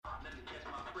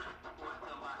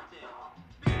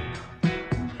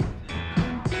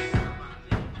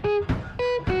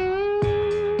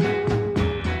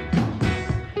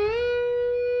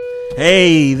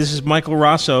Hey, this is Michael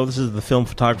Rosso. This is the Film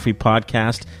Photography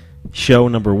Podcast, show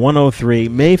number 103,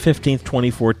 May 15th,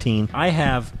 2014. I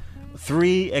have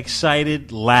three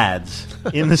excited lads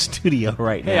in the studio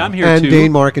right now. Hey, I'm here and too.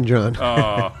 Dane, Mark, and John.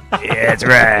 Oh, Yeah, that's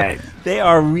right. They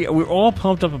are. We're all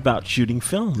pumped up about shooting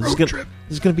film. This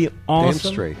is going to be an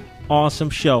awesome, straight.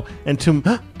 awesome show. And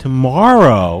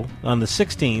tomorrow on the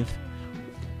 16th,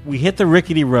 we hit the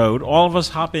rickety road. All of us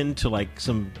hop into like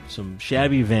some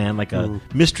shabby van, like a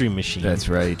mystery machine. That's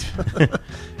right.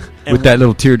 And With that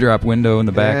little teardrop window in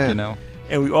the back, Yeah. you know.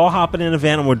 And we all hop in a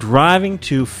van, and we're driving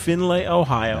to Findlay,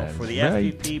 Ohio, That's for the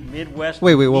right. FPP Midwest.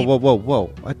 Wait,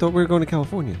 whoa. I thought we were going to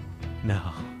California. No.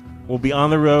 We'll be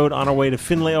on the road on our way to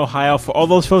Findlay, Ohio. For all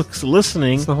those folks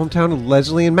listening, It's the hometown of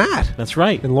Leslie and Matt. that's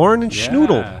right. And Lauren and Yeah.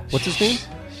 Schnoodle. What's his name?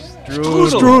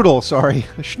 Strudel. Sorry.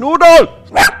 Schnoodle!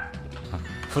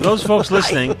 For those folks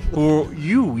listening, who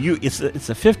it's the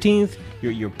 15th.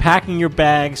 You're packing your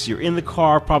bags. You're in the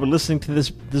car, probably listening to this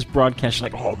broadcast. You're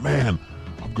like, Oh man,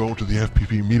 I'm going to the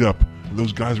FPP meetup. And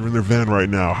those guys are in their van right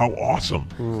now. How awesome!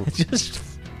 it's just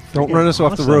Don't run us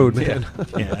off the awesome. road, man.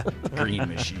 yeah. Green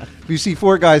machine. If you see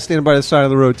four guys standing by the side of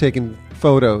the road taking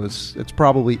photos, it's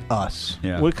probably us.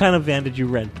 Yeah. What kind of van did you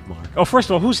rent, Mark? Oh, first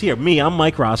of all, who's here? Me. I'm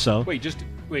Mike Rosso. wait,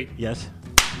 Yes.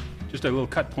 just a little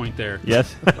cut point there.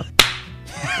 Yes.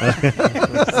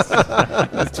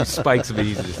 That's two spikes of it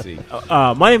easy to see.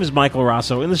 My name is Michael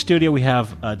Rosso. In the studio, we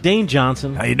have Dane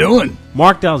Johnson, How you doing?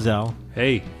 Mark Dalzell,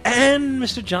 Hey, and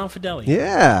Mr. John Fideli.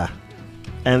 Yeah.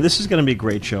 And this is going to be a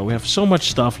great show. We have so much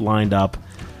stuff lined up,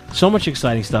 so much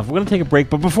exciting stuff. We're going to take a break,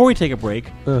 but before we take a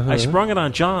break, I sprung it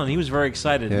on John. He was very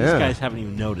excited. These Yeah. guys haven't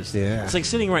even noticed. Yeah. It's like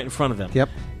sitting right in front of them. Yep.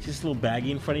 Is this little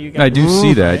baggie in front of you guys? I do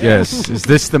see that, yes. Is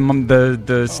this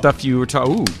the stuff you were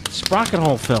talking? Ooh. Sprocket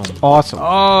hole film. Awesome.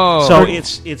 Oh. So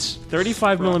it's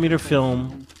 35 millimeter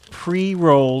film,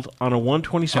 pre-rolled on a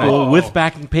 120 spool with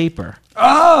backing paper.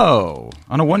 Oh.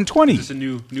 On a 120. is this a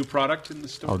new product in the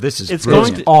store? Oh, this is It's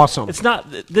brilliant. going to Awesome. It's not.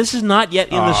 This is not yet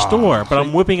in the store, but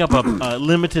I'm whipping up a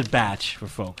limited batch for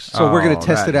folks. So we're going to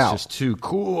test that it is out. just too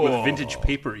cool. With vintage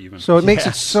paper, even. So it makes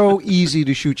it so easy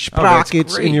to shoot Oh, that's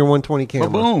sprockets in great. your 120 camera.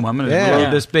 Boom. I'm going to Yeah.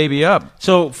 load this baby up.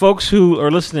 So, folks who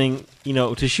are listening,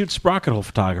 to shoot sprocket hole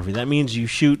photography, that means you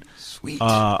shoot Sweet.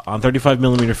 on 35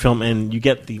 millimeter film, and you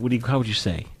get the how would you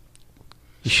say?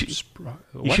 You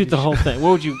shoot the whole thing.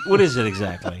 What is it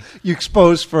exactly? You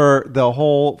expose for the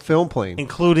whole film plane,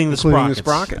 Including the including sprockets. the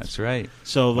sprockets. That's right.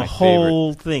 So the My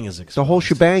whole thing is exposed. The whole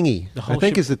shebangy. The whole I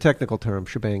think sheb- is the technical term,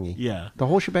 shebangy. Yeah. The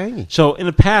whole shebangy. So in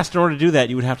the past, in order to do that,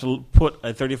 you would have to put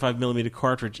a 35 millimeter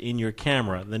cartridge in your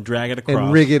camera, then drag it across.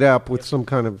 And rig it up with some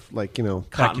kind of cotton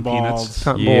Vacuum peanuts. balls.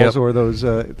 cotton Yep. balls or those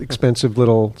expensive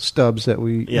little stubs that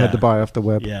we Yeah. had to buy off the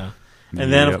web. Yeah.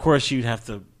 And then, of Yep. course, you'd have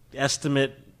to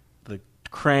estimate the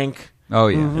crank, Oh,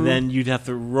 yeah. and then you'd have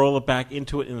to roll it back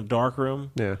into it in a dark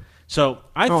room. Yeah. So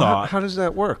I Oh, thought, how does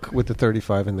that work with the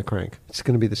 35 and the crank? It's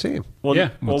going to be the same. well, Yeah.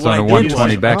 well, It's what on I a did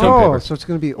 120 was- vacuum Oh, paper. so it's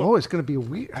going to be. Oh, it's going to be a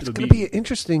weird. It's It'll going to be- be an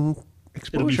interesting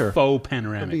It'll be exposure. faux It'll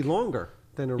panoramic. be longer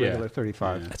than a Yeah. regular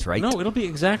 35. That's right. No, it'll be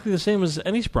exactly the same as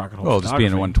any sprocket hole. Well, it'll just be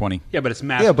in a photography. 120. Yeah, but it's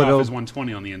masked Yeah, but off it'll- as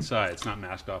 120 on the inside. It's not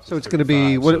masked off. So as it's going to be.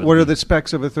 35, What so are it'll the be-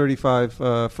 specs of a 35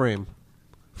 frame?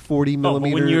 40 Oh, but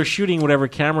millimeter. when you're shooting whatever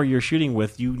camera you're shooting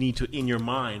with, you need to, in your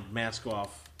mind, mask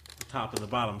off the top and the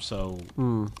bottom. So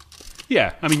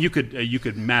Yeah, I mean, you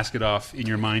could mask it off in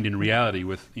your mind in reality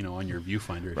with on your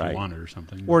viewfinder if Right. you wanted or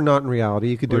something. or not in reality,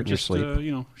 you could do Or it in your just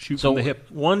sleep. shoot So from the hip.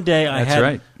 one day I That's had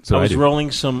right. So I I was do.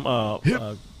 rolling some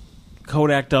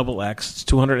Kodak Double X. It's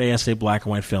 200 ASA black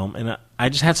and white film, and I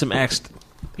just had some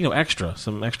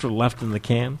some extra left in the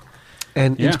can.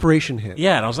 And Yeah. inspiration hit.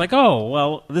 Yeah, and I was like, oh,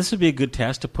 well, this would be a good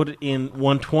test to put it in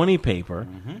 120 paper,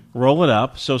 roll it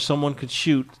up so someone could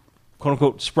shoot,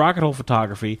 quote-unquote, sprocket hole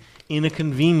photography in a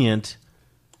convenient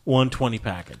 120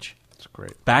 package. That's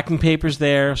great. Backing paper's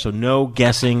there, so no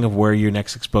guessing of where your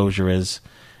next exposure is.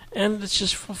 And it's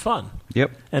just for fun.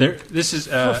 Yep. And This is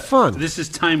fun. This is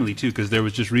timely too because there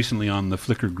was just recently on the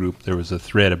Flickr group there was a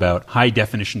thread about high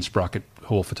definition sprocket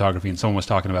hole photography, and someone was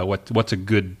talking about what's a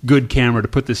good camera to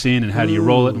put this in, and how do you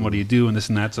roll it, and what do you do, and this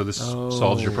and that. So this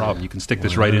solves your problem. You can stick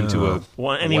this right into any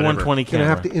whatever. 120 Gonna camera.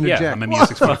 have to interject. Yeah, maybe a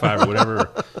 6.5 or whatever.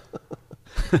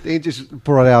 They just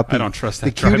brought out the, I don't trust the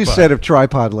that cutest tripod. set of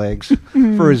tripod legs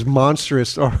for his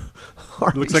monstrous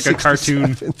Looks like a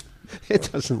cartoon. It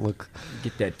doesn't look.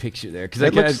 Get that picture there. Because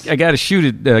That looks- I got to shoot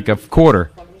it like a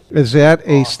quarter. Is that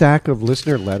a stack of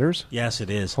listener letters? Yes, it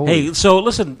is. Holy- Hey, so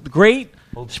listen, great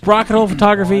sprocket hole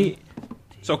photography.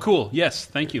 So cool. Yes,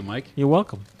 thank you, Mike. You're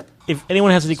welcome. If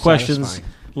anyone has any questions,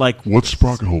 Satisfying. like What's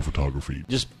sprocket hole photography?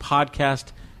 just podcast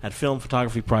at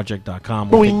filmphotographyproject.com.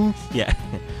 Boing.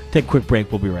 Take a quick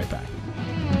break. We'll be right back.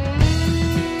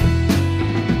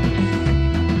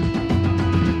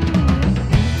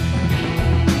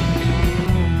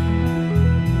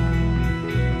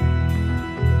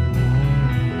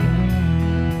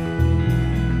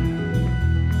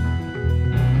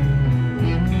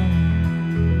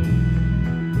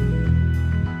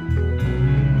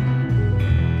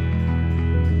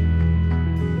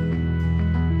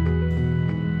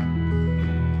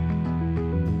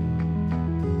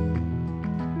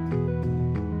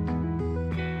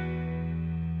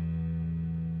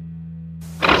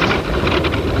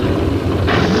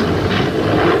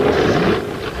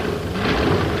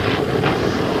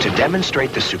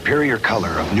 Demonstrate the superior color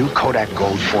of new Kodak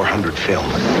Gold 400 film.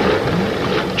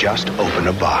 Just open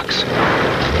a box.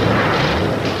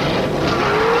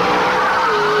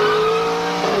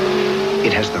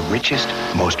 It has the richest,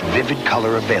 most vivid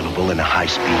color available in a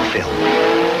high-speed film.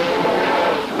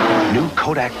 New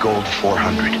Kodak Gold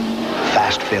 400.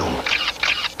 Fast film.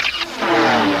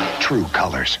 True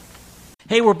colors.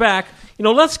 Hey, we're back.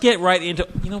 Let's get right into...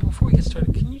 before we get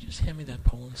started, can you just hand me that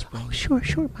Poland Spring? Oh,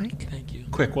 sure, Mike. Thank you.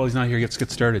 Quick, while he's not here, let's get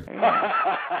started.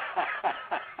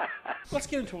 Let's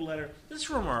get into a letter. This is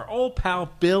from our old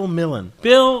pal, Bill Millen.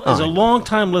 Bill is a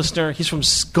long-time listener. He's from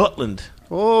Scotland.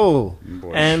 Oh.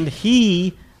 And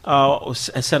he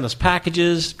sent us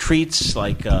packages, treats,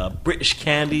 like British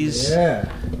candies.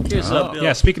 Yeah. Here's Bill.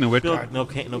 Yeah, speaking of which, Bill, no You're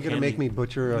candy. going to make me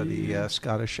butcher the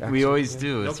Scottish accent. We always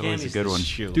do. No It's always a candies good this one.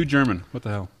 show. do German. What the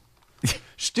hell?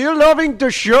 Still loving the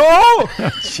show?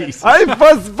 I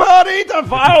was worried a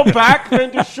while back when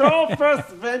the show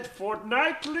first went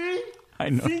fortnightly. I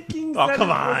know. Thinking Oh, that come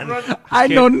it on. was run- I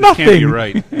know Can't nothing. be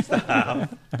right.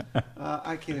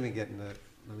 I can't even get in that.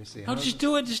 Let me see. How did you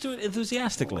do it? Just do it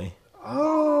enthusiastically.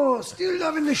 Oh, still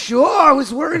loving the show. I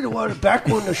was worried a while back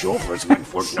when the show first went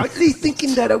fortnightly,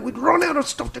 thinking that I would run out of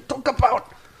stuff to talk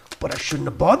about. But I shouldn't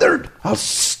have bothered. I'll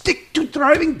stick to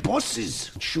driving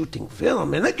buses and shooting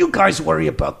film and let you guys worry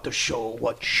about the show.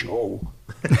 What show?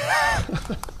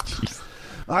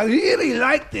 I really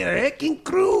like the wrecking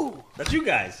crew. That's you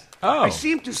guys. I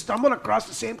seem to stumble across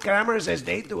the same cameras as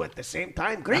they do at the same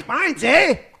time. Great minds,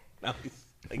 eh? I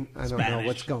don't know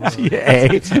what's going on. Eh?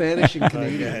 It's Spanish and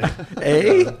Canadian.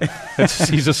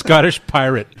 He's a Scottish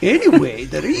pirate. Anyway,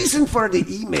 the reason for the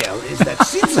email is that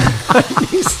since I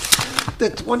missed the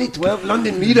 2012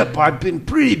 London meetup, I've been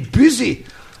pretty busy.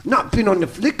 Not been on the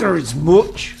Flickr as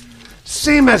much.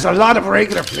 Same as a lot of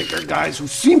regular Flickr guys who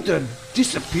seem to have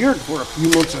disappeared for a few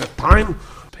months at a time.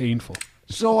 Painful.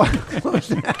 So I was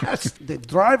asked the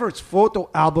driver's photo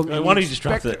album. Why and don't the you just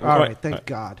drop inspector- the- All right, right, thank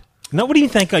God. No, what do you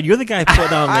thank God? You're the guy who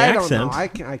put on the I don't accent. know. I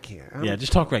can't. Yeah,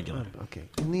 just talk regular. Okay.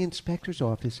 In the inspector's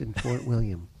office in Fort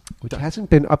William, which hasn't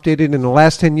been updated in the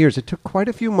last 10 years. It took quite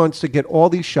a few months to get all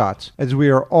these shots, as we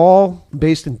are all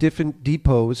based in different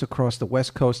depots across the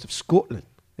west coast of Scotland.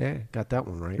 Yeah, got that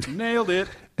one right. Nailed it.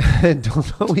 And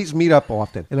don't always meet up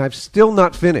often. And I've still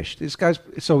not finished. This guy's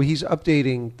so he's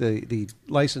updating the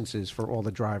licenses for all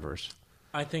the drivers.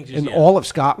 I think just In all of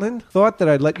Scotland. Thought that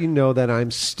I'd let you know that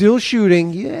I'm still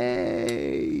shooting.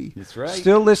 Yay. That's right.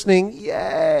 Still listening.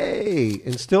 Yay.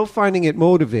 And still finding it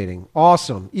motivating.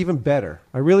 Awesome. Even better.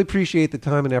 I really appreciate the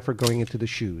time and effort going into the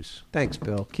shoes. Thanks,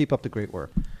 Bill. Keep up the great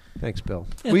work. Thanks, Bill.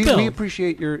 Yeah, we Bill.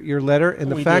 appreciate your letter and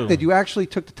the We fact do. that you actually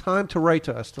took the time to write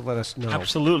to us to let us know.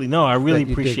 Absolutely. No, I really That you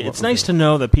did appreciate it. what It's we're nice doing. to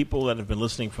know that people that have been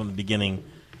listening from the beginning,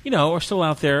 are still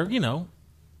out there,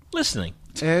 listening.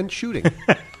 And shooting.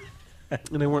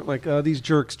 And they weren't like, these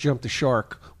jerks jumped the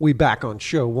shark. We back on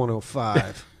show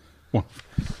 105. Well,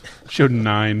 showed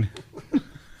 9.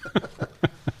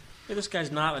 Hey, this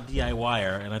guy's not a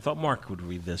DIYer, and I thought Mark would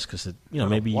read this because,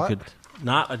 maybe you what? could.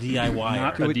 Not a DIYer.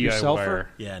 Not Do a it yourselfer? DIYer.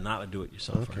 Yeah, not a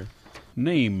do-it-yourselfer. Okay.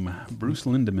 Name, Bruce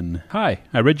Lindemann. Hi,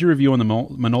 I read your review on the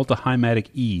Minolta Himatic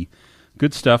E.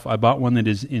 Good stuff. I bought one that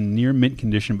is in near mint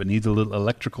condition but needs a little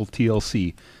electrical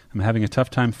TLC. I'm having a tough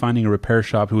time finding a repair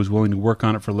shop who is willing to work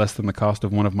on it for less than the cost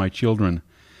of one of my children.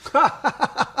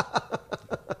 I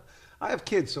have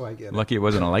kids, so I get it. Lucky it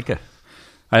wasn't a Leica.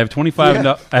 I have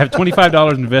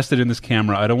 $25 invested in this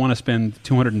camera. I don't want to spend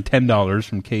 $210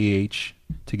 from KH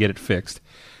to get it fixed.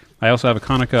 I also have a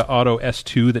Konica Auto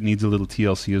S2 that needs a little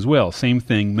TLC as well. Same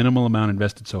thing, minimal amount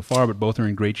invested so far, but both are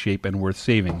in great shape and worth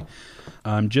saving.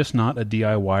 I'm just not a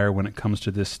DIYer when it comes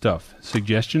to this stuff.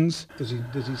 Suggestions? Does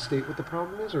he state what the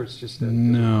problem is, or it's just that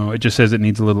No, it just says it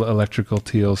needs a little electrical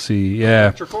TLC. Yeah,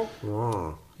 electrical?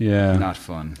 Oh. yeah. Not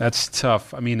fun. That's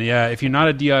tough. I mean, yeah, if you're not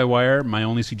a DIYer, my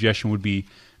only suggestion would be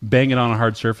bang it on a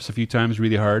hard surface a few times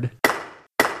really hard.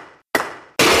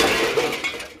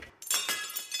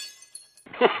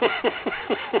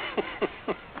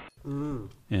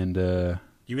 And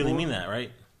You really mean that,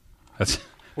 right?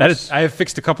 I have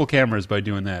fixed a couple cameras by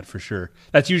doing that for sure.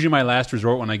 That's usually my last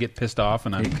resort when I get pissed off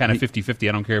and I'm kind of 50-50.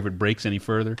 I don't care if it breaks any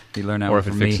further You learn that or one if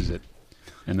it from fixes me. it.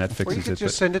 And that Or fixes you could it.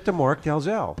 just But- send it to Mark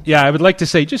Dalzell. yeah, I would like to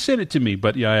say just send it to me,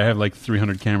 but yeah, I have like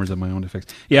 300 cameras of my own to fix.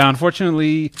 Yeah,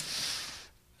 unfortunately,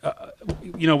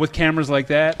 with cameras like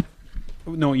that,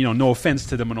 no offense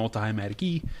to the Minolta Himatic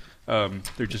E,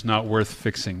 they're just not worth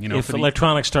fixing. If for the-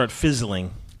 electronics start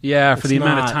fizzling, Yeah, for It's the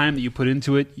amount of not- time that you put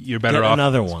into it, you're better Get off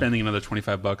another one. spending another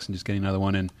 $25 and just getting another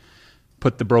one and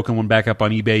put the broken one back up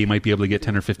on eBay. You might be able to get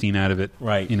 10 or 15 out of it,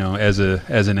 Right. as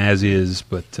an as is.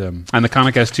 But on the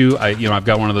Comic S2, I've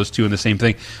got one of those two, and the same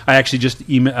thing. I actually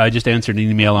just answered an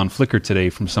email on Flickr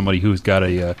today from somebody who's got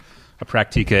a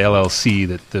Praktika LLC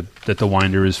that the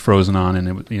winder is frozen on,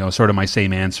 and it, sort of my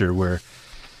same answer where,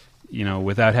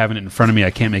 without having it in front of me, I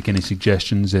can't make any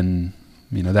suggestions and.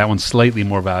 That one's slightly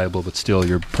more valuable, but still,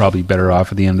 you're probably better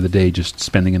off at the end of the day just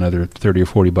spending another $30 or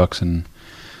 $40 and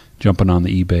jumping on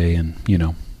the eBay. And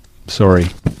sorry.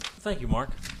 thank you, Mark.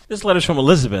 This letter's from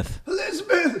Elizabeth.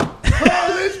 Elizabeth!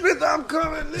 Oh, Elizabeth, I'm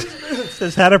coming, Elizabeth! It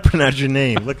says how to pronounce your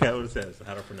name. Look at what it says.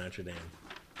 How to pronounce your name.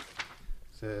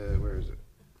 Where is it?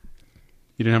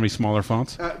 You didn't have any smaller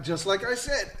fonts? Just like I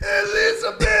said,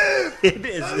 Elizabeth! It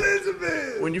is.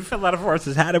 Elizabeth! When you fill out a form, it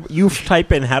says you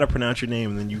type in how to pronounce your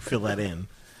name, and then you fill that in.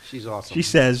 she's awesome. She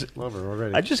says, Love her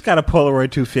already. I just got a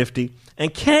Polaroid 250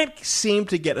 and can't seem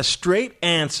to get a straight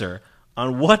answer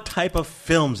on what type of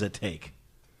films it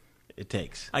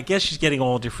takes. I guess she's getting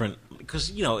all different,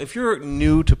 because, if you're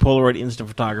new to Polaroid instant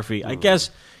photography, I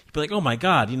guess you'd be like, oh my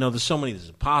God, there's so many, there's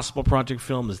Impossible Project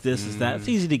film, there's this, there's that. It's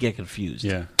easy to get confused.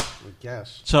 Yeah. I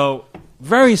guess. So,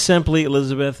 very simply,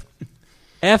 Elizabeth,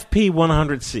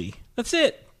 FP100C. That's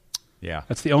it. Yeah.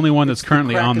 That's the only one that's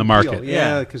currently on the market.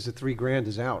 Yeah, Yeah. because the $3,000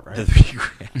 is out, right? The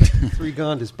 $3,000.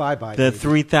 $3,000 is bye-bye. The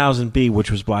baby. 3000B, which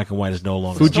was black and white, is no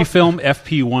longer. Fujifilm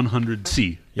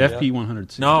FP100C.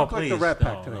 FP100C. No, Look like please. the Rat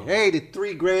Pack no, today. no. Hey, the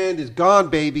 $3,000 is gone,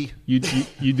 baby. You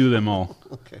do them all.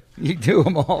 Okay. You do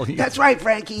them all. That's right,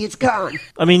 Frankie, it's gone.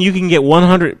 I mean, you can get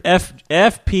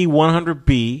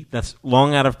FP100B. That's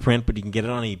long out of print, but you can get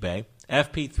it on eBay.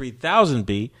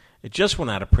 FP3000B. It just went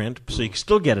out of print, so you can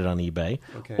still get it on eBay.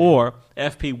 Okay. Or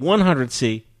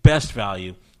FP100C, best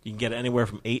value. You can get it anywhere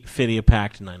from $8.50 a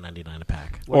pack to $9.99 a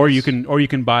pack. Or you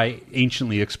can buy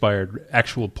anciently expired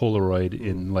actual Polaroid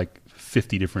in like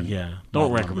 50 different. Yeah, don't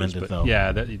model recommend numbers, it, but though.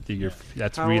 Yeah,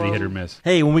 that's really hit or miss.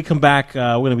 Hey, when we come back, we're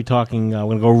going to be talking. We're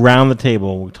going to go around the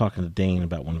table. We're talking to Dane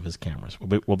about one of his cameras.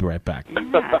 We'll be right back.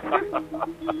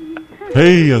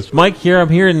 Hey, Mike here. I'm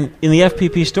here in the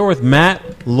FPP store with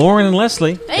Matt, Lauren, and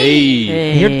Leslie. Hey.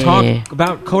 Here to talk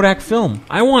about Kodak film.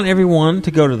 I want everyone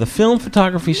to go to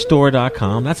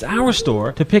thefilmphotographystore.com. That's our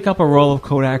store, to pick up a roll of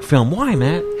Kodak film. Why,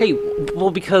 Matt? Hey,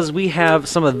 well, because we have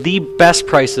some of the best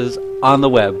prices on the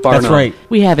web. Bar That's none. right.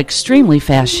 We have extremely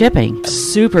fast shipping.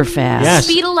 Super fast. Yes.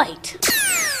 Speed of light.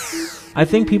 I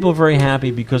think people are very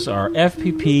happy because our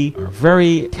FPP are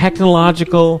very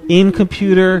technological,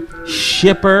 in-computer,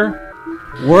 shipper,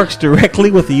 works directly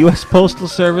with the U.S. Postal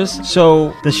Service.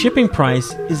 So the shipping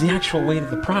price is the actual weight of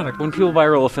the product. When people buy a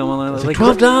roll of film online, It's they're like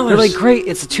like $12. They're like, great,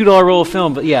 it's a $2 roll of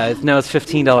film, but yeah, now it's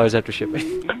 $15 after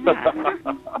shipping.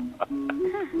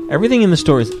 Everything in the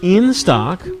store is in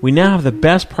stock. We now have the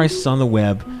best prices on the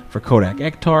web for Kodak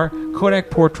Ektar, Kodak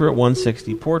Portra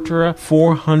 160, Portra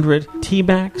 400,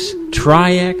 T-Max,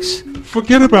 Tri-X.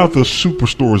 forget about the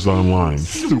superstores online.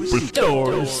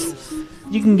 Stores.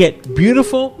 You can get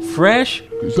beautiful, fresh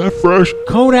Is that fresh?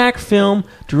 Kodak film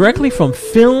directly from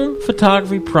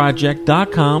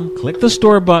filmphotographyproject.com. Click the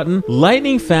store button.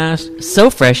 Lightning fast. So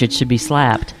fresh it should be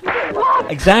slapped.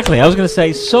 Exactly. I was going to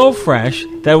say so fresh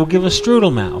that it will give a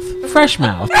strudel mouth. Fresh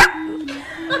mouth.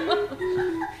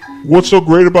 What's so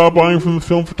great about buying from the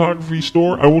film photography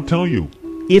store? I will tell you.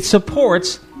 It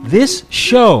supports this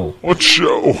show. What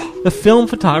show? The Film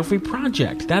Photography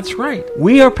Project. That's right.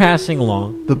 We are passing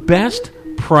along the best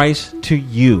price to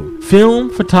you.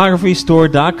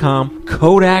 Filmphotographystore.com,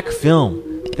 Kodak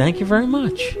Film. Thank you very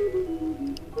much.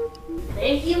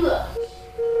 Thank you.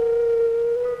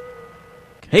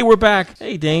 Hey, we're back.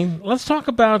 Hey, Dane. Let's talk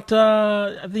about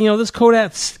this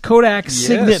Kodak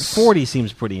Signet 40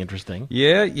 seems pretty interesting.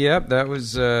 Yeah, that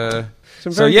was.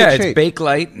 Some So very yeah, good it's shape.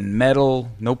 Bakelite and metal,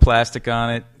 no plastic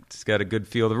on it. It's got a good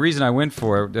feel. The reason I went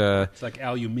for it It's like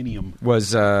aluminium.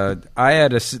 was I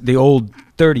had the old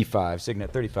 35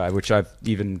 Signet 35, which I've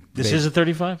even. This made- is a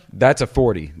 35? That's a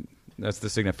 40. That's the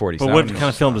Signet 40. But So what I'm kind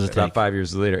of film does it about take? 5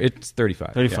 years later. It's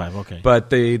 35. 35, yeah. okay. But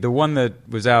the one that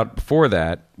was out before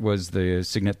that was the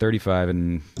Signet 35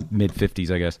 in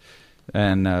mid-50s, I guess,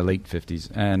 and late 50s.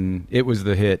 And it was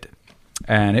the hit.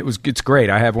 And it's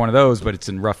great. I have one of those, but it's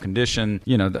in rough condition.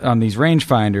 You know, on these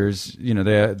rangefinders, you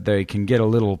know, they can get a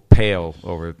little pale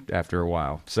after a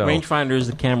while. So Rangefinder is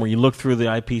the camera. You look through the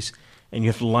eyepiece, and you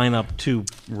have to line up two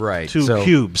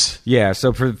cubes. Yeah.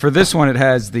 So for this one, it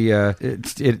has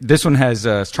this one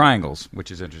has triangles, which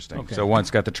is interesting. Okay. So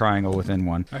one's got the triangle within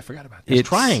one. I forgot about It's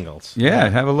triangles. Yeah,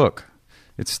 have a look.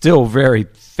 It's still very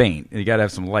faint. You got to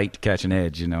have some light to catch an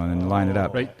edge, you know, and then line it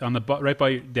up. Right on the right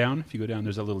by down. If you go down,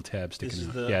 there's a little tab sticking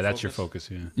out. Yeah, that's your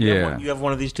focus. Yeah. Yeah. You have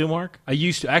one of these too, Mark? I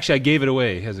used to. Actually, I gave it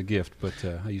away as a gift, but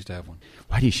I used to have one.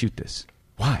 Why do you shoot this?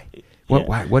 Why?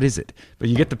 Why? What is it? But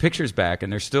you get the pictures back,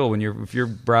 and they're still if you're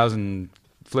browsing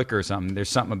Flickr or something, there's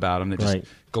something about them that just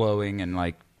glowing and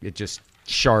like it just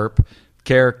sharp.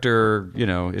 Character, you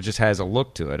know, it just has a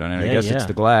look to it. And I guess it's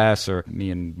the glass. Or me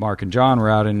and Mark and John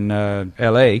were out in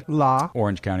L.A.,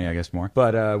 Orange County, I guess more.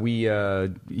 But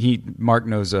Mark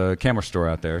knows a camera store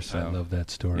out there. So I love that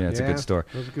store. Yeah, it's a good store.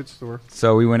 It was a good store.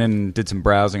 So we went in and did some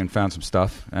browsing and found some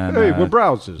stuff. And, hey, what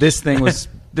browses? This thing's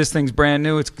brand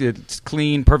new. It's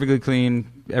clean, perfectly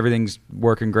clean. Everything's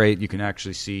working great. You can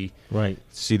actually see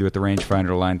with the rangefinder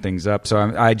to line things up.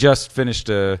 So I just finished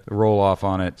a roll off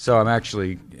on it. So I'm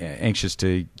actually anxious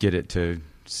to get it to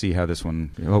see how this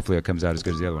one. Hopefully, it comes out as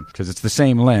good as the other one because it's the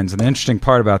same lens. And the interesting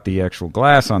part about the actual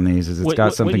glass on these is it's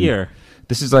got something. What year?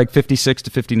 This is like 56 to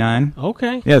 59.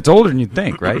 Okay. Yeah, it's older than you'd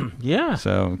think, right? Yeah.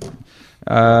 So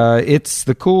it's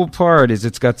the cool part is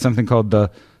it's got something called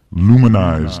the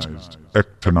luminized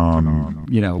Ectonon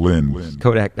lens.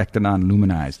 Kodak Ectonon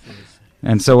luminized.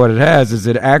 And so what it has is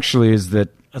it actually is that.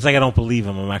 It's like I don't believe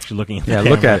him. I'm actually looking at the camera.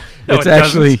 look at it. It's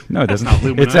actually no, it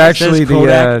doesn't. It's actually the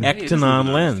Kodak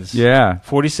Ectonon lens. Yeah,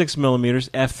 46 millimeters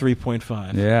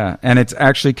f3.5. Yeah, and it's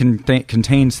actually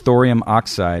contains thorium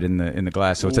oxide in the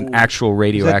glass, so it's an actual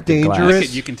radioactive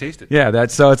glass. You can taste it. Yeah,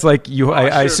 that's so. It's like you.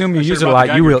 I assume you use it a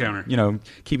lot. You will,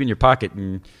 keep it in your pocket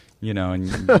and. You know, and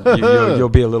you'll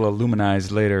be a little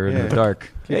illuminized later in the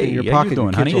dark. Hey, in your how pocket, you doing,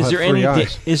 your honey?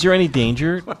 Is there any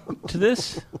danger to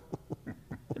this?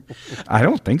 I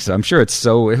don't think so. I'm sure it's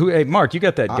so. Hey, Mark, you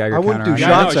got that Geiger counter? I wouldn't do on you?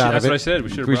 shots out That's of what I it. said.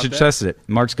 We should test it.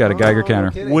 Mark's got a Geiger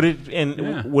counter. Would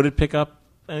it pick up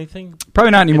anything? Probably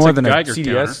not any It's more a than a Geiger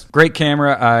CDS. counter. Great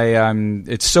camera.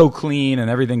 It's so clean and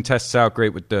everything tests out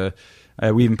great with the.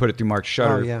 We even put it through Mark's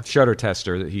shutter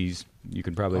tester that you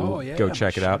can probably go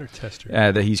check it out.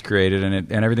 That he's created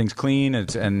and everything's clean.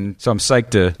 And so I'm psyched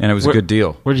to. And it was a good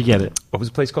deal. Where'd you get it? What was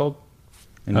the place called?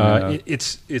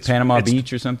 It's Panama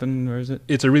Beach or something. Where is it?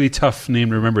 It's a really tough name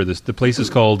to remember. The place is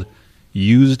called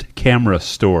Used Camera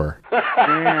Store.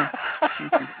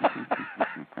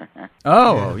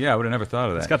 Oh yeah, I would have never thought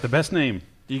of that. It's got the best name.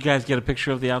 Do you guys get a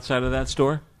picture of the outside of that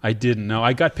store? I didn't know.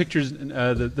 I got pictures.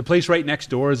 The place right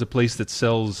next door is a place that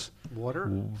sells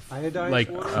water, iodized like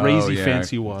water? crazy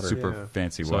fancy water, super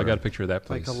fancy water. So I got a picture of that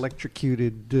place, like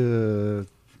electrocuted,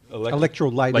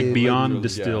 electrolyted, like beyond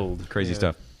distilled, crazy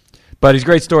stuff. But he's a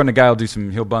great store, and the guy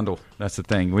he'll bundle. That's the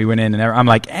thing. We went in, and I'm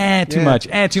like, too much.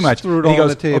 Threw it And he all on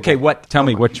goes, the table. okay, tell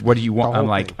me, what do you want? I'm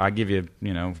like, thing. I'll give you,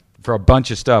 for a bunch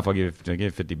of stuff, I'll give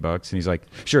 $50. And he's like,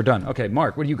 sure, done. Okay,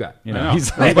 Mark, what do you got?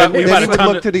 He's like, then he would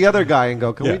look to the other guy and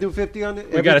go, can we do 50 on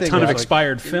it? We got a ton of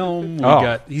expired film.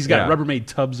 He's got Rubbermaid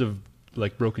tubs of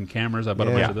like broken cameras. I bought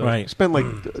a bunch of those. Right. Spent like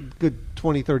a good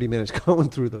 20-30 minutes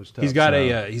going through those tubs. He's got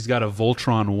a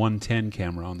Voltron 110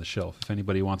 camera on the shelf. If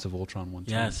anybody wants a Voltron 110,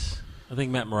 yes. I think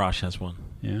Matt Marash has one.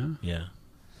 Yeah? Yeah.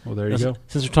 Well, there you go.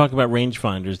 Since we're talking about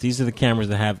rangefinders, these are the cameras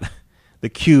that have the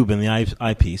cube and the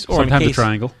eyepiece. Or sometimes a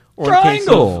triangle. Or in case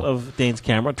of Dane's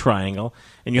camera, a triangle.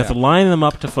 And you have to line them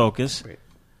up to focus. Wait.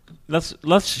 Let's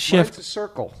shift. Mine's a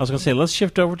circle. I was going to say, let's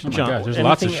shift over to John. God, there's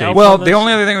lots of shapes. Well, the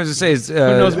only other thing I was to say is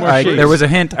shapes? there was a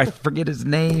hint. I forget his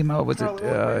name. Oh, was it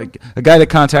a guy that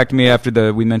contacted me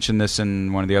after we mentioned this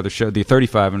in one of the other shows, the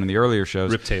 35, one of the earlier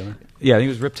shows. Rip Taylor. Yeah, I think it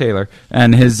was Rip Taylor,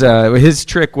 and his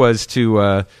trick was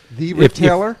to the Rip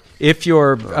Taylor. If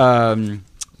your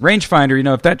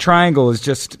rangefinder, if that triangle is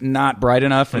just not bright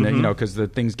enough, and because the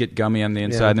things get gummy on the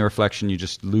inside and the reflection, you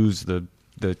just lose the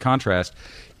contrast.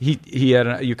 He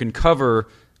had you can cover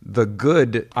the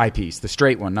good eyepiece, the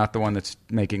straight one, not the one that's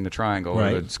making the triangle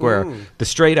or the square. The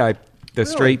straight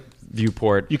straight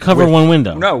viewport. You cover one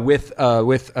window. No, with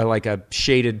like a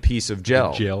shaded piece of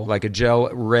gel, like a gel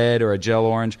red or a gel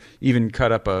orange. Even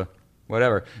cut up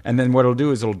whatever. And then what it'll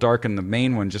do is it'll darken the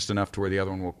main one just enough to where the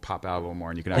other one will pop out a little more,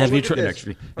 and you can actually Look at this.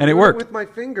 and it worked. With my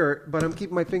finger, but I'm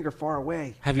keeping my finger far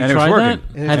away. Have you And it's tried working.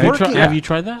 that? And Have it's you, working. have you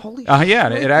tried that? Holy Yeah,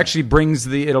 shit. it actually brings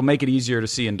it'll make it easier to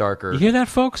see and darker. You hear that,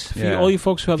 folks? For Yeah. all you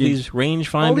folks who have You- these range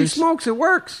Holy finders. smokes, it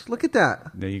works. Look at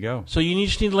that. There you go. So you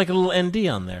just need like a little ND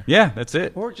on there. Yeah, that's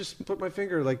it. Or just put my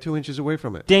finger like 2 inches away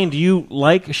from it. Dane, do you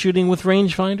like shooting with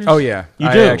range finders? Oh yeah, You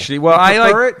I do? actually. Well, You I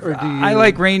like prefer it, or do you- I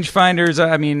like rangefinders.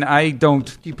 I mean, I don't.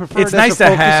 Do you prefer It's it as nice a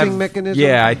to have. focusing mechanism?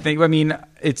 Yeah, I think. I mean,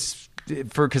 it's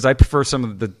because I prefer some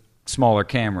of the smaller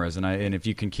cameras, and if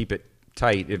you can keep it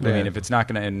tight. I mean, if it's not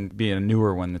going to be a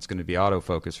newer one that's going to be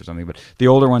autofocus or something, but the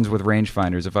older ones with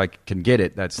rangefinders, if I can get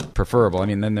it, that's preferable. I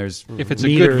mean, then there's If it's a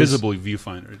meters. good visible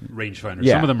viewfinder, rangefinder,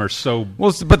 Yeah. some of them are so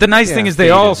Well, but the nice thing is they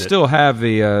faded all that- still have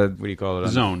the what do you call it?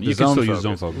 Zone. The You can still use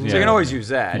zone focus. So Yeah. you can always use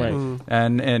that, Right.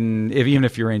 and even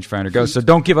if your rangefinder goes, so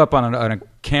don't give up on a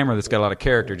camera that's got a lot of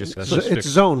character. Just So it's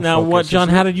zone Now, focus, what, John?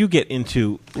 isn't it? How did you get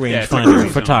into it's like rangefinder zone.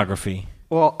 photography?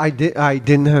 Well, I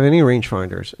didn't have any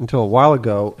rangefinders until a while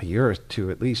ago, a year or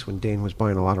two at least, when Dane was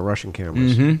buying a lot of Russian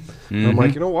cameras. And I'm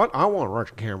like, you know what? I want a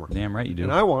Russian camera. Damn right you do.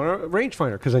 And I want a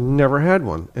rangefinder because I never had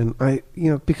one. And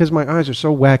because my eyes are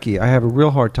so wacky, I have a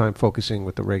real hard time focusing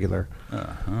with the regular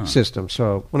system.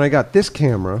 So when I got this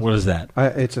camera, What is that?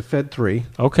 it's a Fed 3.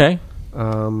 Okay.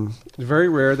 It's very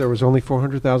rare. There was only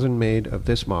 400,000 made of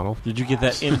this model Did you get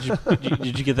that in?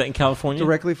 did you get that in California?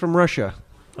 directly from Russia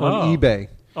on Oh. eBay.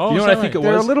 Oh, You know is what I that think right? it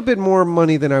They're was? a little bit more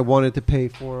money than I wanted to pay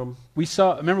for them. we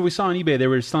saw on eBay they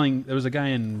were selling. There was a guy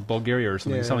in Bulgaria or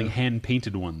something Yeah. selling hand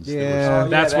painted ones. That Yeah.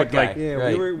 was- that's that what guy. like. Yeah,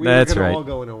 Right. we were That's gonna right. all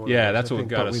go in on one. Yeah, of those, that's I what think,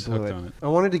 got but we us blew hooked on it. I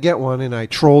wanted to get one, and I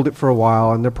trolled it for a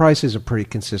while, and their prices are pretty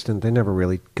consistent. They never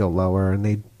really go lower,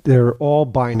 and they're all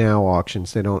buy now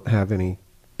auctions. They don't have any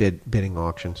bidding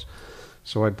auctions.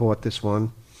 So I bought this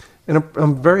one, and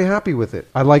I'm very happy with it.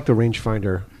 I like the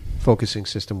rangefinder focusing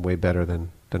system way better than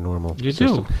the normal You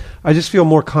system. do? I just feel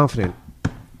more confident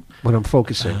when I'm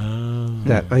focusing.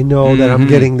 That I know that I'm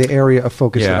getting the area of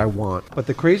focus that Yeah. I want. But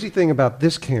the crazy thing about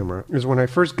this camera is when I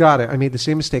first got it, I made the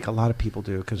same mistake a lot of people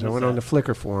do because I went on the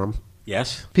Flickr forum.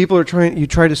 Yes. People are you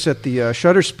try to set the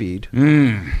shutter speed.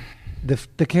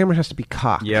 The camera has to be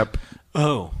cocked. Yep.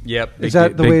 Oh. Yep. Is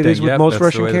that the way it is with most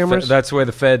Russian cameras? That's the way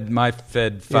the my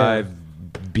Fed 5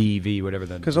 BV, whatever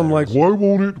that is. Because I'm like, Why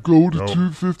won't it go to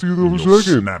 250th of a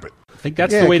second? Snap it. I think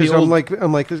that's yeah, the way the 'cause old.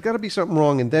 I'm like, there's got to be something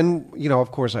wrong. And then,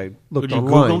 of course, I looked Did you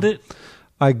online. Googled it?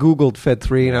 I Googled Fed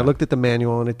 3, and I looked at the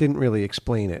manual, and it didn't really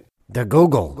explain it. The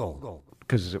Google.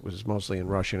 Because it was mostly in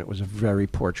Russian. It was a very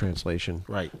poor translation.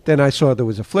 Right. Then I saw there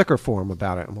was a Flickr forum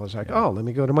about it, and was like, oh, let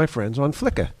me go to my friends on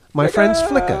Flickr. My friends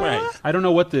Flickr. Right. I don't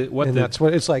know what the And that's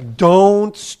what it's like.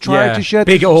 Don't try Yeah. to set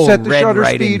Big old the red shutter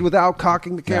writing. speed without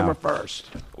cocking the camera No. first.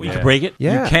 You can break it?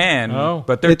 Yeah. You can, Oh.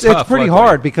 but they're It's tough. pretty luckily.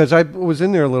 hard because I was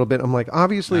in there a little bit. I'm like,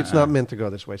 obviously, it's not meant to go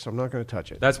this way, so I'm not going to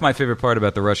touch it. That's my favorite part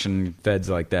about the Russian feds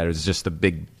like that is just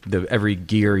every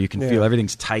gear you can Yeah. feel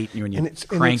everything's tight when you and it's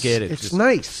crank it. It's just,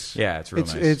 nice. Yeah, it's real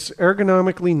it's, nice. It's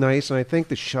ergonomically nice, and I think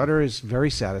the shutter is very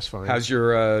satisfying. How's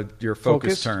your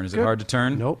focus turn? Is it Good. hard to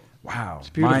turn? Nope. Wow, It's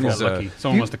beautiful. mine is lucky.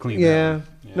 Someone must have cleaned Yeah.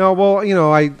 that. No, well,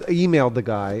 I emailed the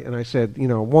guy and I said,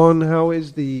 one, how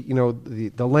is the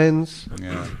lens,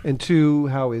 Yeah. and two,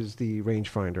 how is the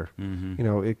rangefinder?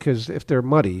 Because if they're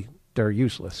muddy, they're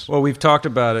useless. Well, we've talked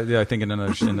about it. I think in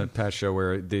the past show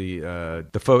where the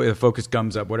focus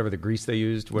gums up, whatever the grease they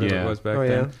used, whatever Yeah. it was back Oh,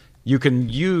 then. yeah. You can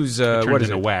use It turns what is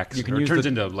into it? wax. You can Or it use turns the-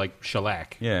 into like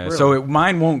shellac. Yeah, Really? so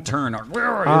mine won't turn.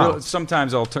 Ah.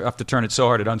 Sometimes I'll have to turn it so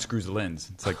hard it unscrews the lens.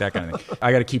 It's like that kind of thing.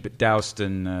 I got to keep it doused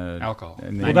in Alcohol.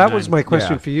 in Well, that was my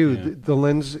question Yeah. for you. Yeah. The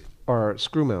lens are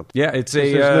screw mount. Yeah, it's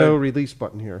There's no release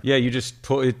button here. Yeah, you just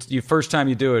pull it. You first time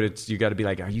you do it, you got to be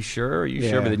like, "Are you sure? Are you sure?"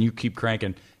 Yeah. But then you keep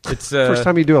cranking. It's First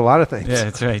time you do a lot of things. Yeah,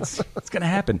 that's right. It's going to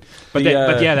happen. But The,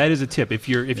 but yeah, that is a tip. If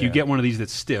you yeah. get one of these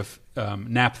that's stiff,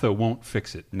 naphtha won't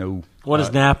fix it. no. What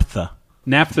is naphtha?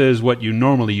 Naphtha is what you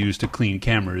normally use to clean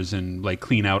cameras and like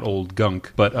clean out old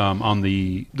gunk. But on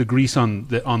the grease on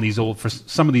these old for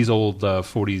some of these old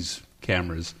 40s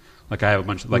cameras, like I have a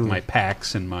bunch of like my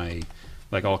packs and my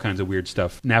like all kinds of weird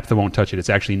stuff. Naphtha won't touch it. It's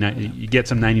actually you get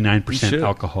some 99% should.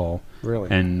 alcohol, Really?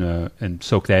 and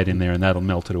soak that in there, and that'll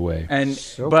melt it away.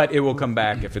 But it will come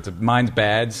back if mine's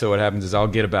bad. So what happens is I'll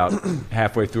get about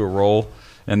halfway through a roll,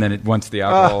 And then once the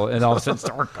alcohol, and all of a sudden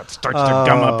starts to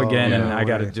gum up again, and I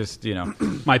got to just,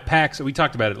 My Pax, we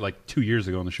talked about it like 2 years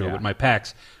ago on the show, but my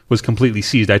Pax was completely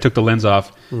seized. I took the lens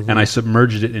off and I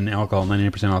submerged it in alcohol,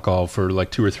 99% alcohol, for like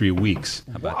 2 or 3 weeks.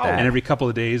 How about that? And every couple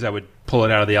of days I would pull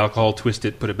it out of the alcohol, twist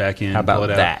it, put it back in, How about pull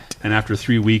it out. that? And after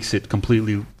 3 weeks, it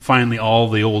finally all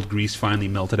the old grease finally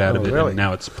melted out of it, and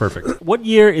now it's perfect. What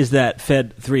year is that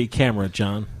Fed 3 camera,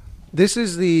 John? This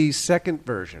is the second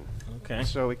version. Okay.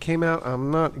 So it came out,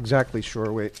 I'm not exactly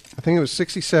sure. Wait, I think it was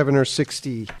 67 or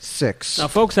 66. Now,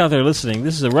 folks out there listening,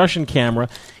 this is a Russian camera.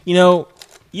 You know,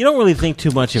 you don't really think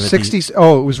too much of it. 60.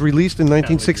 Oh, it was released in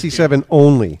 1967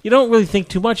 only. You don't really think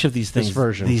too much of these things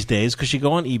version. these days because you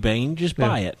go on eBay and you just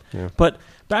buy it. Yeah. But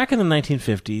back in the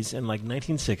 1950s and like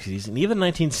 1960s and even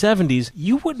 1970s,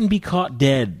 you wouldn't be caught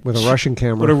dead With a Russian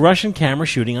camera. With a Russian camera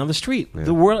shooting on the street. Yeah.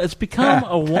 The world, it's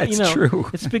become That's true.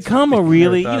 It's become a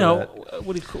really, thought of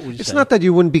what would you It's say? not that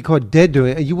you wouldn't be caught dead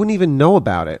doing it. You wouldn't even know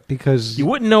about it because You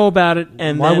wouldn't know about it,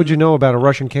 and why then- would you know about a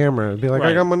Russian camera? It'd be like, I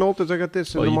Right. got Minoltas, I got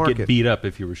this Well, in the you'd market. get beat up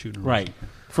if you were shooting. Right.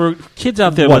 For kids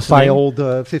out there What, listening, by old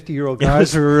 50-year-old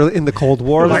guys who were in the Cold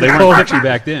War? Well, they weren't 50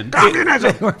 back then.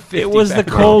 it was the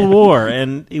Cold War,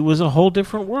 and it was a whole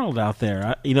different world out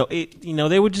there.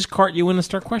 They would just cart you in and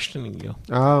start questioning you.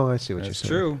 Oh, I see what you're That's saying.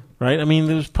 true. Right? I mean,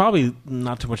 there was probably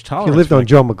not too much tolerance. You lived for on it.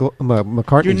 Joe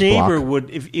McCartney's Your neighbor block.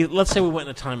 would, let's say we went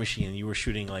in a time machine and you were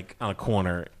shooting like on a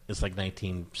corner. It's like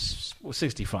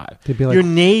 1965. They'd be like- Your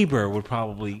neighbor would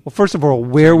probably. Well, first of all,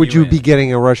 where would you in. be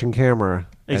getting a Russian camera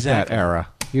Exactly. at that era?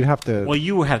 You'd have to. Well,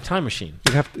 you had a time machine.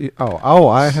 You'd have to. Oh,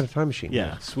 I had a time machine.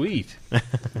 Yeah. Sweet.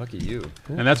 Lucky you.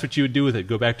 And that's what you would do with it.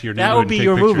 Go back to your That neighborhood would be and take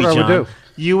your pictures. movie, What I John. would do.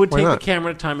 You would Why take not? the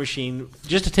camera to time machine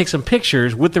just to take some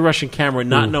pictures with the Russian camera,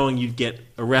 not knowing you'd get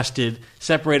arrested,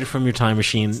 separated from your time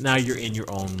machine. Now you're in your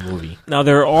own movie. Now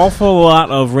there are an awful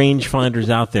lot of rangefinders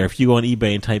out there. If you go on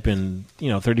eBay and type in,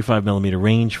 35 millimeter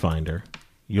rangefinder,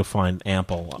 you'll find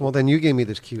ample. Well, then you gave me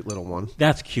this cute little one,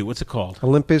 That's cute. What's it called?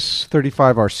 Olympus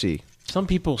 35 RC. Some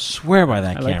people swear by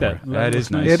that I like camera. that. That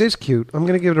is nice. It is cute. I'm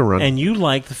going to give it a run. And you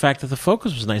like the fact that the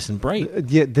focus was nice and bright.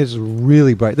 Yeah, this is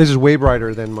really bright. This is way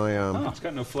brighter than my. Oh, it's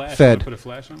got no flash. Fed. You wanna put a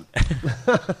flash on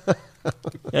it?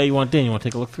 Yeah, you want to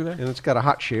take a look through there? And it's got a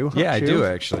hot shoe. Hot Yeah, I shoe. do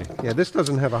actually. Yeah, this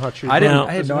doesn't have a hot shoe. I didn't. Now-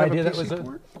 I had Does no it have a idea that PC was a.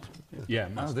 port? Yeah.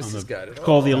 Oh, this has got it. It's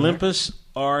called the Olympus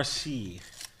RC.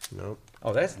 No.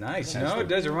 Oh, that's nice. It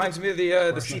does. It reminds me of the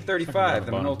C35,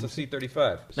 the Minolta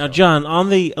C35. Now, John, on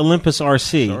the Olympus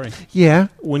RC, Sorry. Yeah.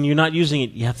 when you're not using it,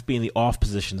 you have to be in the off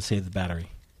position to save the battery.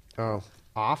 Oh,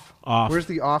 off. Off. Where's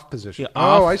the off position? Yeah,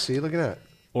 off. Oh, I see. Look at that.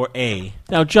 Or A.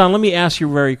 Now, John, let me ask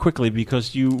you very quickly,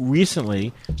 because you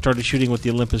recently started shooting with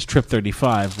the Olympus Trip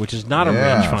 35, which is not a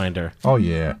Yeah. rangefinder. Oh,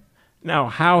 yeah. Now,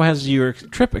 how has your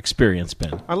trip experience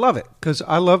been? I love it because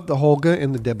I love the Holga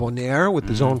and the Debonair with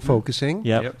the zone focusing.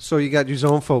 Yep. So you got your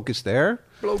zone focus there.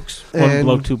 Blokes. One And-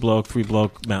 bloke, two bloke, three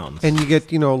bloke mountains. And you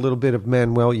get, a little bit of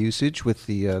Manuel usage with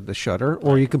the shutter,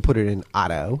 or you can put it in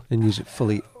auto and use it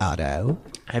fully auto.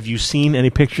 Have you seen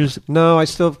any pictures? No, I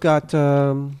still have got.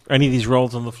 Any of these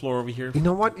rolls on the floor over here? You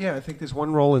know what? Yeah, I think there's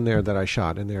one roll in there that I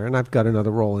shot in there, and I've got another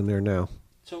roll in there now.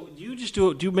 So do you just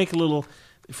do you make a little,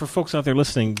 for folks out there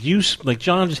listening, do you, like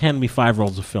John just handed me 5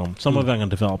 rolls of film. Some of them I'm going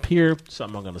to develop here,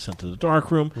 some I'm going to send to the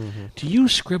darkroom. Do you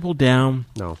scribble down,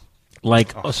 No,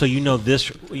 like, so you know this,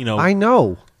 I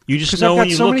know. you just 'Cause know I've when got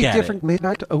you so look many at different,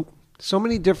 it. so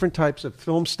many different types of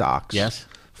film stocks. Yes.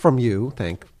 From you,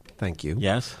 thank you.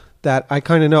 Yes. That I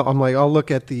kind of know. I'm like, I'll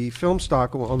look at the film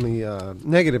stock on the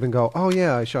negative and go, oh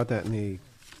yeah, I shot that in the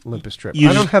Olympus Trip. You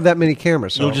I don't just- have that many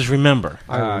cameras, so You'll just remember.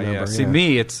 I remember. Yeah. See,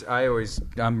 me,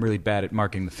 I'm really bad at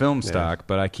marking the film stock,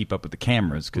 but I keep up with the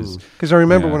cameras because I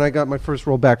remember Yeah. when I got my first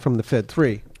roll back from the Fed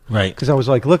 3. Right. Because I was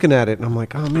like looking at it and I'm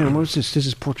like, oh man, what is this? This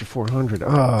is Portrait 400.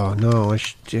 Oh no,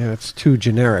 it's too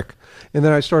generic. And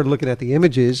then I started looking at the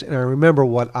images and I remember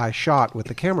what I shot with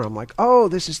the camera. I'm like, oh,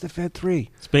 this is the Fed 3.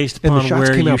 It's based And the upon shots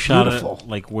where came you out shot beautiful. it,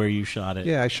 like where you shot it.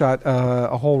 Yeah, I shot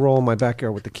a whole roll in my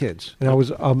backyard with the kids,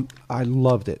 and I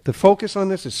loved it. The focus on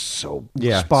this is so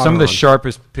spot some of the on.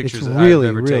 sharpest pictures It's that really,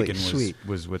 I've ever really taken sweet.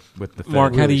 was with the film.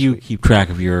 Mark, how do really you sweet. keep track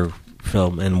of your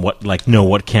film and know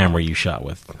what camera you shot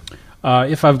with?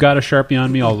 If I've got a Sharpie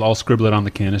on me, I'll scribble it on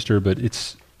the canister. But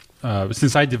it's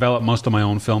since I develop most of my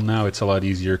own film now, it's a lot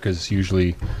easier because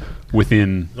usually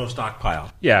within No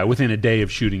stockpile. within a day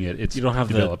of shooting it, it's You don't have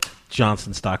developed. the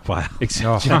Johnson stockpile.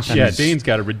 Yeah, Dane's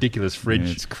got a ridiculous fridge.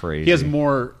 It's crazy. He has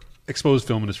more exposed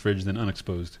film in his fridge than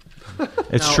unexposed.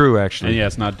 It's true, actually. And yeah,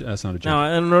 that's not a joke. Now,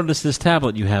 I noticed this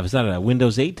tablet you have. Is that a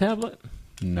Windows 8 tablet?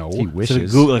 No, He Is it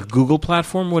wishes. a Google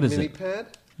platform? What is Mini it? pad.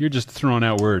 you're just throwing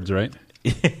out words, right?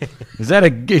 Is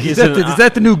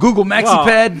that the new Google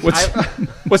MaxiPad?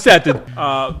 What's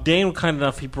that? Dane was kind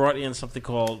enough. He brought in something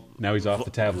called. Now he's off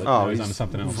the tablet. Oh, now he's on to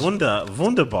something else.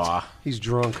 Wunderbar. He's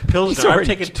drunk. Pilsner. I've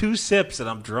taken 2 sips and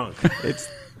I'm drunk.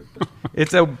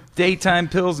 It's a daytime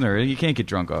Pilsner. You can't get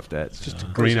drunk off that. It's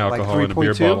just green alcohol in a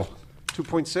beer bottle.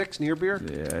 2.6 near beer?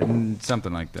 Yeah,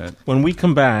 something like that. When we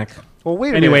come back. Well,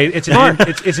 wait a anyway, minute.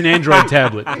 it's an Android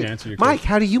tablet. To answer your Mike, question.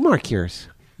 how do you mark yours?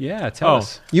 Yeah, tell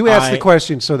us. You asked the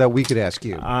question so that we could ask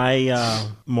you. I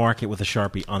mark it with a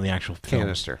Sharpie on the actual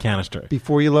film. Canister.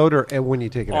 Before you load or when you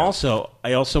take it out?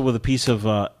 I also, with a piece of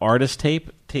artist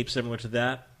tape similar to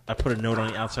that, I put a note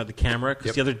on the outside of the camera.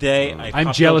 Because the other day,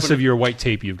 I'm jealous of your white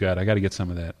tape you've got. I got to get some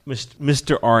of that.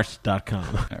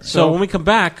 MrArt.com. Right. So when we come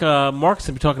back, Mark's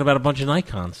going to be talking about a bunch of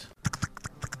Nikons.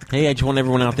 Hey, I just want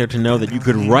everyone out there to know that you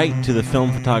could write to the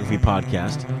Film Photography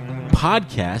Podcast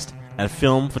at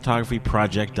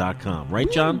filmphotographyproject.com.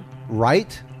 Right, John?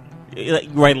 Right?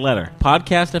 Write a letter.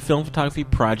 Podcast at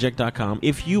filmphotographyproject.com.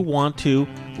 If you want to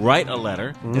write a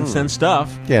letter and send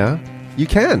stuff. Yeah, you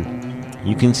can.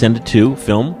 You can send it to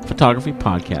Film Photography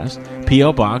Podcast,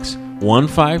 P.O. Box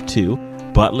 152,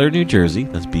 Butler, New Jersey.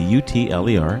 That's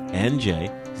Butler,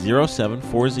 NJ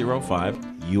 07405,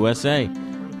 USA.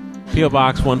 P.O.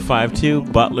 Box 152,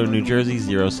 Butler, New Jersey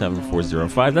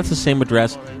 07405. That's the same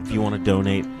address if you want to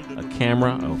donate a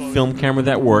camera, a film camera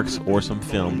that works, or some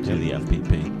film to the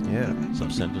FPP. Yeah. So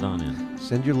send it on in.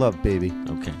 Send your love, baby.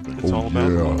 Okay. It's all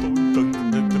about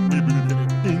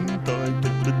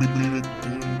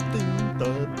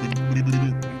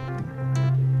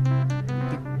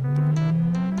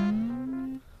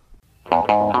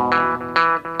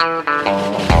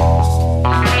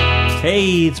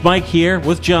Hey, it's Mike here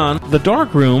with John. The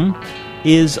Dark Room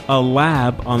is a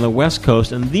lab on the West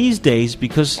Coast, and these days,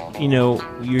 because,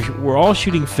 we're all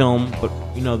shooting film, but,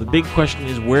 the big question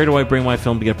is, where do I bring my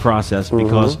film to get processed?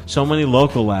 Because so many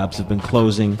local labs have been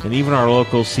closing, and even our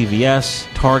local CVS,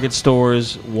 Target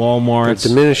stores, Walmart. It's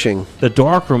diminishing. The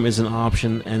Dark Room is an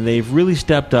option, and they've really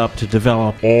stepped up to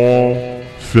develop all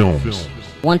films.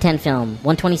 110 film,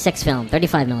 126 film,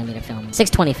 35mm film,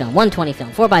 620 film, 120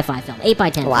 film, 4x5 film,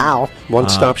 8x10 Wow.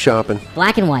 One-stop shopping.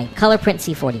 Black and white, color print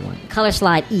C41, color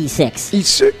slide E6.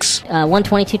 E6.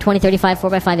 120, 220, 35,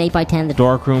 4x5, 8x10. The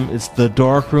Dark Room. It's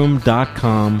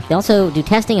thedarkroom.com. They also do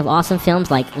testing of awesome films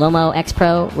like Lomo,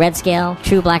 X-Pro, Red Scale,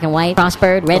 True Black and White,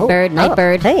 Crossbird, Redbird,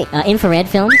 Nightbird, infrared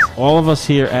films. All of us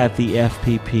here at the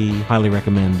FPP highly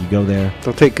recommend you go there.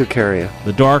 They'll take good care of you.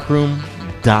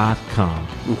 Thedarkroom.com.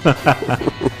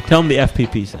 Tell them the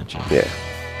FPP sent you. Yeah.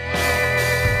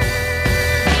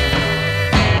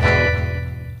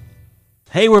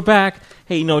 Hey, we're back.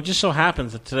 Hey, it just so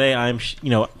happens that today I'm,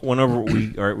 whenever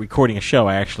we are recording a show,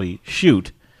 I actually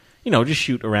shoot. Just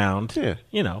shoot around. Yeah.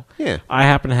 Yeah. I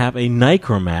happen to have a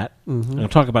Nichromat. And I'll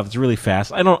talk about this really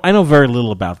fast. I know very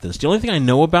little about this. The only thing I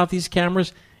know about these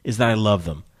cameras is that I love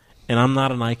them. And I'm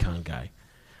not a Nikon guy.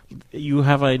 You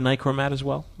have a Nichromat as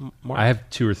well, Mark? I have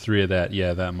 2 or 3 of that.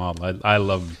 Yeah, that model. I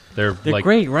love them. They're like,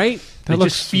 great, right? That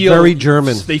looks very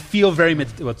German. They feel very.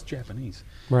 It's Japanese.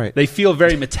 Right. They feel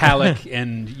very metallic,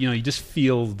 and you just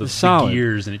feel the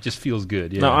gears, and it just feels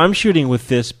good. Yeah. Now I'm shooting with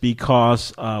this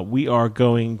because we are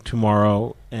going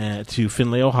tomorrow to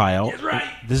Findlay, Ohio. That's right.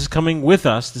 This is coming with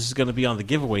us. This is going to be on the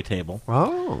giveaway table.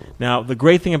 Oh. Now the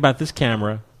great thing about this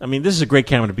camera, this is a great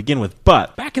camera to begin with.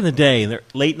 But back in the day, in the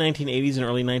late 1980s and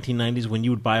early 1990s, when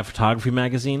you would buy a photography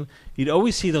magazine, you'd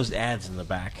always see those ads in the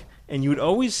back, and you would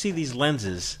always see these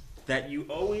lenses that you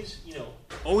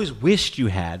always wished you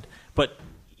had, but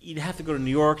you'd have to go to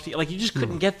New York. You just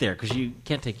couldn't get there because you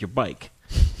can't take your bike,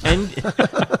 and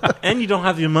you don't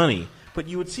have your money. But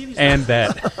you would see these and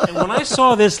lenses. that. And when I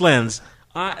saw this lens,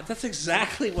 that's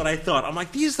exactly what I thought. I'm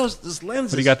like, this lenses.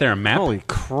 What do you got there? A map? Holy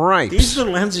Christ! These are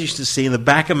the lenses you used to see in the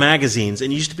back of magazines,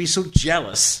 and you used to be so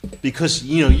jealous because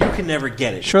you can never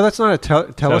get it. Sure, that's not a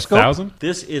telescope. 1,000?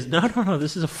 This is no.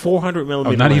 This is a 400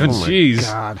 millimeter. Oh, not even. lens. Jeez.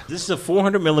 God. This is a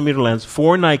 400 millimeter lens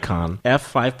for Nikon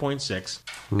f5.6.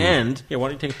 And why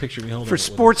don't you take a picture of me holding For it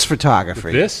sports photography.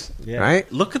 With this? Yeah. Right?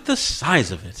 Look at the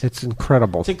size of it. It's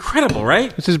incredible. It's incredible,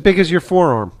 right? It's as big as your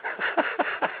forearm.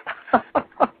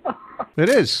 It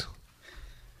is.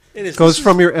 It is. Goes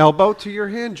from your elbow to your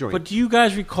hand joint. But do you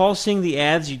guys recall seeing the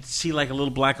ads? You'd see like a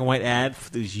little black and white ad for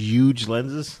these huge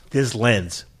lenses. This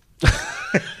lens.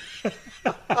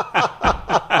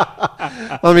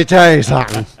 Let me tell you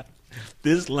something.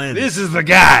 This lens. This is the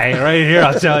guy right here,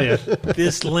 I'll tell you.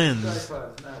 This lens.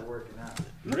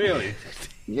 Really?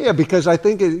 Yeah, because I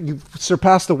think you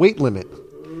surpassed the weight limit.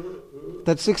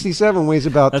 That 67 weighs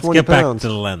about Let's 20 get back pounds. to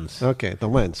the lens. Okay, the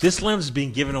lens. This lens is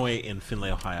being given away in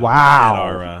Findlay, Ohio. Wow. At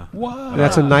our, What?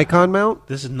 That's a Nikon mount?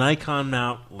 This is Nikon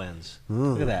mount lens.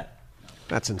 Look at that.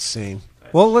 That's insane.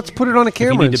 Well, let's put it on a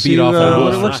camera need and to see beat off a what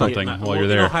wolf it or looks like. something while you're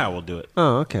there. In Ohio, we'll do it.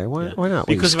 Oh, okay. Why not? What,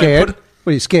 Because are if you I scared? put- What,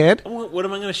 are you scared? What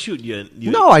am I going to shoot you?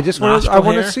 No, I just want nostril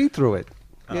to hair? see through it.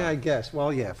 Yeah, I guess.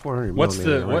 Well, yeah, 400 What's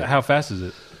millimeter, the? right. How fast is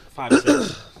it?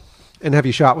 5.6. And have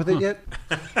you shot with it yet?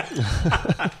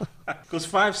 Goes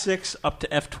 5.6 up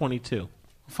to f/22.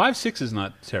 5.6 is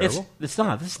not terrible. It's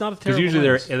not. This is not a Because terrible. usually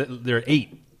lens. they're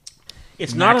 8.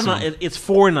 It's not maximum. it's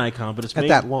for Nikon, but it's At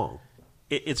made that long.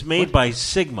 It's made by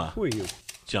Sigma. Who are you?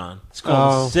 John? It's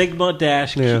called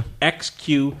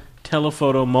Sigma-XQ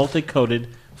Telephoto Multi-Coated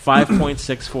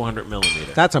 5.6 400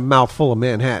 millimeter. That's a mouthful of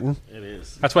Manhattan. It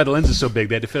is. That's why the lens is so big.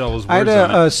 They had to fit all those I had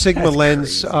words on a it. Sigma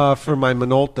lens for my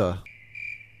Minolta.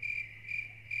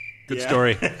 Good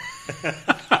story.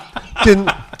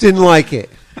 Didn't like it.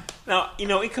 Now in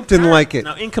Didn't like it.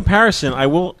 Now, in comparison, I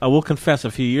will confess,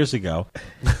 a few years ago,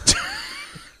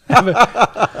 Maybe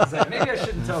I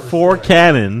shouldn't tell this. for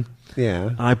Canon, Yeah.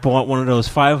 I bought one of those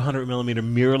 500 millimeter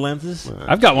mirror lenses.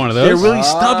 I've got one of those. They're really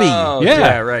stubby. Oh,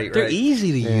 Yeah. right. They're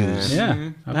easy to use. Yeah.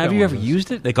 I've got Have you one ever of those.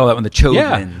 used it? They call that one the chode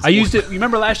Yeah, lens. I used it. You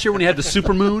remember last year when you had the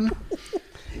supermoon?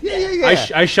 Yeah.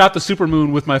 I shot the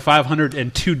supermoon with my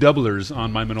 502 doublers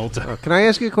on my Minolta. Can I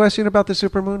ask you a question about the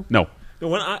supermoon? No.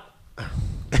 When I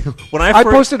I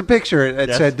posted a picture that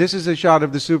Yes. said, "This is a shot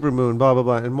of the supermoon." Blah blah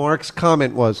blah. And Mark's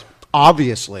comment was,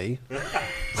 "Obviously."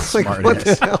 It's like what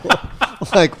the hell?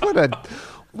 Like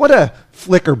what a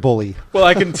flicker bully. Well,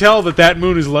 I can tell that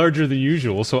moon is larger than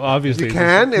usual, so obviously You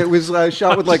can. It was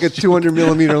shot with like a 200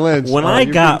 millimeter lens. When Oh, I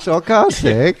you're got- being so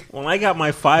caustic. when I got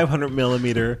my 500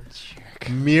 millimeter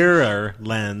mirror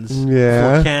lens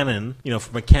Yeah. for Canon,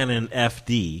 from a Canon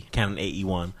FD, Canon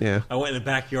AE1. Yeah. I went in the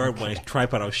backyard with my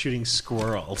tripod. I was shooting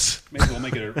squirrels. Maybe we'll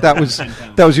make it a That was 10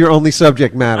 pounds. that was your only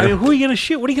subject matter. I mean, who are you going to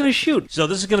shoot? What are you going to shoot? So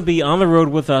this is going to be on the road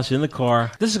with us in the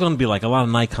car. This is going to be like a lot of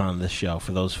Nikon this show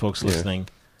for those folks listening.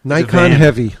 Nikon van.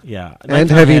 heavy. Yeah. And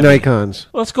Nikon heavy Nikons.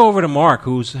 Well, let's go over to Mark,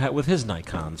 who's with his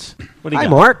Nikons. What do you Hi, got?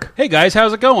 Mark. Hey guys,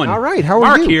 how's it going? All right, how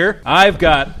are Mark you? here. I've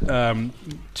got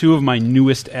two of my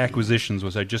newest acquisitions,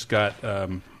 which I just got a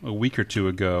week or two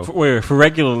ago. For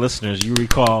regular listeners, you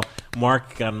recall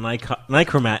Mark got a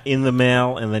Nichromat in the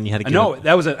mail, and then you had to get No,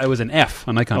 that was an F,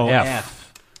 a Nikon F.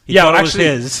 F. He Yeah, thought it actually,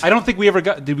 was his. I don't think we ever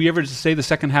got. Did we ever say the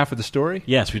second half of the story?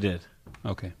 Yes, we did.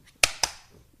 Okay.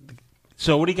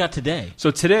 So what do you got today?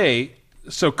 So today,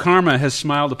 karma has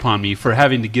smiled upon me for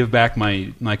having to give back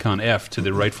my Nikon F to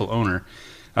the rightful owner.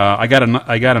 I got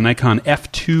a Nikon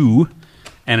F2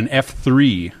 and an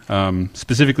F3,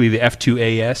 specifically the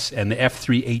F2AS and the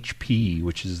F3 HP,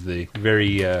 which is the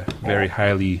very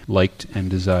highly liked and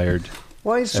desired.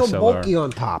 Why is it so SLR. bulky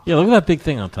on top? Yeah, look at that big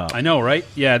thing on top. I know, right?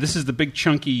 Yeah, this is the big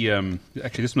chunky. Actually,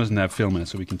 this one doesn't have film in it,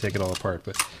 so we can take it all apart.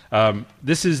 But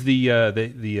this is the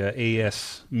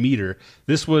AS meter.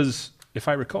 This was, if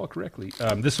I recall correctly,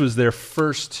 this was their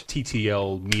first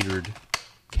TTL metered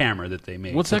camera that they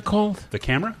made. What's that called? The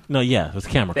camera? No, yeah, the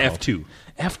camera. The called. F2.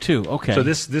 F2. Okay. So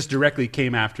this directly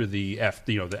came after the F,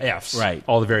 the Fs, Right.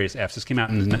 All the various Fs. This came out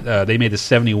in they made the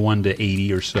 71 to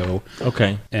 80 or so.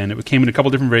 Okay. And it came in a couple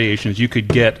different variations. You could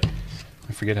get,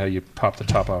 I forget how you pop the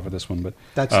top off of this one, but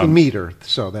That's the meter.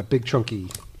 So that big chunky.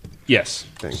 yes.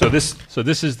 Thing. So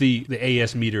this is the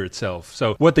AS meter itself.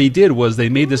 So what they did was they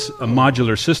made this a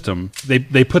modular system.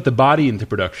 They put the body into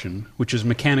production, which is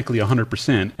mechanically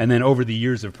 100%, and then over the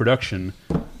years of production,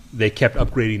 they kept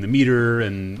upgrading the meter,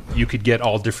 and you could get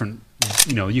all different.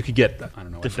 You could get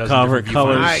Different a dozen cover different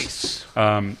colors.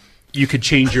 viewfinder. Nice. You could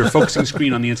change your focusing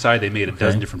screen on the inside. They made a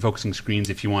dozen different focusing screens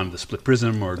if you wanted the split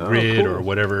prism or grid cool. or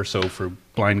whatever. So for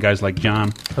blind guys like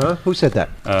John, Huh? Who said that?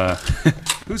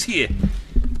 who's here?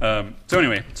 So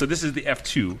anyway, this is the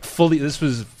F2. This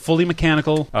was fully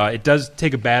mechanical. It does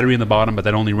take a battery in the bottom, but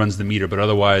that only runs the meter. But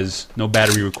otherwise, no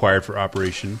battery required for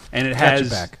operation. And it Gotcha has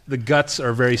back. the guts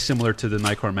are very similar to the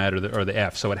Nichromat or the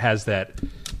F. So it has that,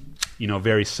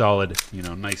 very solid,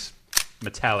 nice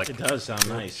metallic. It does sound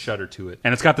nice. Shutter to it,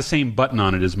 and it's got the same button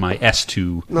on it as my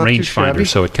S2 Not too shabby. rangefinder,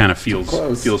 so it kind of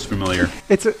feels familiar.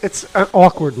 It's an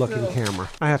awkward looking camera,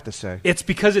 I have to say. It's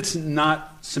because it's not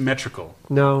symmetrical.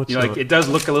 No, it's like not. it does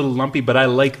look a little lumpy, but I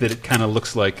like that it kind of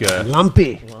looks like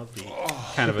Lumpy.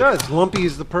 kind It of does. Lumpy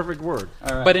is the perfect word.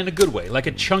 but in a good way, like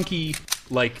a chunky,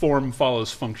 like form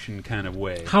follows function kind of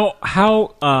way.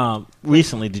 How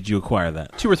recently did you acquire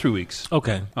that? 2 or 3 weeks.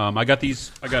 Okay. I got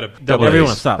a double.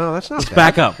 Everyone, A's. stop. Oh, that's not Let's bad.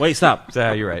 back up. Wait, stop.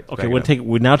 You're right. Okay,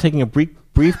 we're now taking a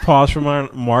brief pause from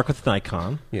our Mark with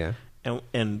Nikon. Yeah.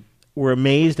 And we're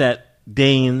amazed at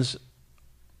Dane's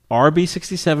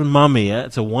RB67 Mamiya.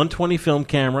 It's a 120 film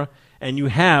camera, and you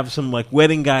have some like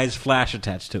wedding guy's flash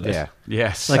attached to it. Yeah.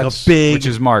 Yes. Like a big, which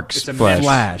is Mark's It's a flash.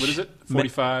 flash. What is it?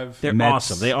 45. They're Mets.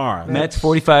 awesome. They are. Mets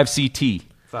 45 CT.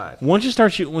 Once you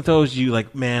start shooting with those, you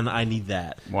like, man, I need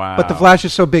that. Wow. But the flash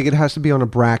is so big, it has to be on a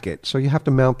bracket. So you have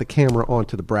to mount the camera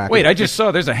onto the bracket. Wait, I just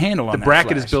saw there's a handle on The that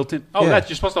bracket flash. is built in. Oh, Yeah.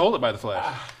 you're supposed to hold it by the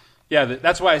flash. Yeah,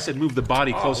 that's why I said move the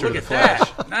body closer to the flash.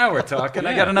 Now we're talking.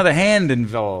 I got another hand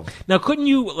involved. Now, couldn't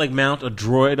you like mount a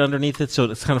droid underneath it so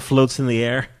it kind of floats in the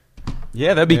air?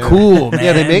 Yeah, that'd be cool, man.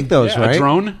 Yeah, they make those, Yeah, right? a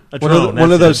drone? A One drone. of,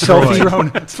 one of those that's it, a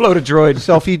selfie droid. Float a droid.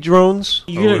 selfie drones.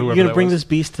 You're gonna whoever that bring was. this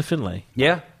beast to Finlay.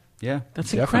 Yeah. Yeah.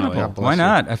 That's Definitely. incredible. Why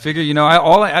not? I figure,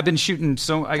 I've been shooting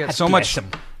I got so much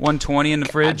 120 in the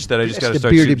fridge that I just got to the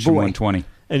start bearded shooting some boy. 120.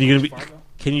 And you're gonna be?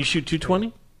 Can you shoot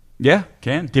 220? Yeah,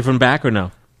 can. Different back or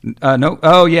no? No.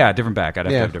 Oh, yeah, different back. I'd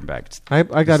have to have a different back. I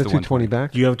got a the 220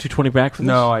 back. Do you have a 220 back for this?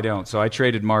 No, I don't. So I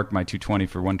traded Mark my 220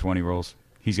 for 120 rolls.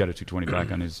 He's got a 220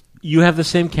 back on his. You have the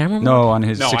same camera? Mark? No, on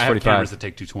his No, I have 645. cameras that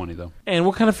take 220 though. And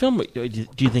what kind of film do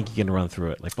you think you're gonna run through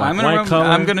it? Like black, white, color?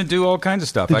 I'm gonna do all kinds of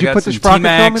stuff. Did I you got put the some sprocket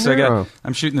film T-Max. in there? Oh.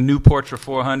 I'm shooting the new Portra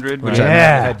 400, which Right. I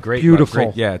Yeah, had great.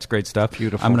 beautiful. Yeah, it's great stuff.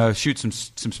 Beautiful. I'm gonna shoot some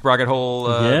sprocket hole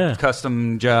Yeah.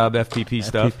 custom job FPP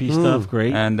stuff. FPP stuff,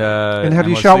 great. And have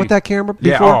you we'll shot see. with that camera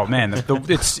Yeah. before? Oh man,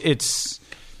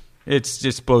 it's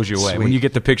just blows you away. Sweet. When you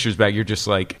get the pictures back, you're just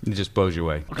like it just blows you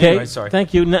away. Okay, Anyway, sorry.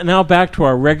 thank you. Now back to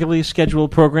our regularly scheduled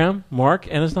program, Mark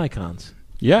and his Nikons.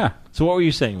 Yeah. So what were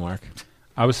you saying, Mark?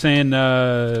 I was saying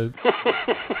Nikon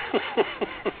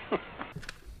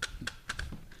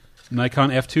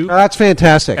F2. That's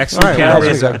fantastic. Excellent All right, camera. what That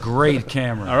else is we a got? great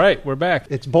camera. All right, we're back.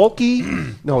 It's bulky.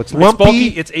 No, it's It's lumpy. bulky.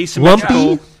 It's asymmetrical.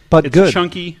 Lumpy, but it's good.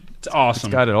 chunky. It's awesome.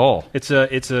 It's got it all. It's a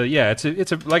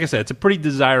like I said, it's a pretty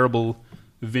desirable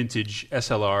vintage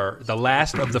SLR. The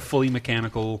last of the fully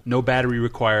mechanical, no battery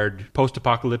required,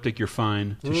 post-apocalyptic. You're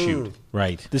fine to shoot.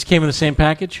 Right. This came in the same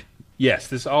package?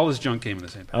 Yes, all this junk came in the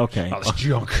same package. Okay. All this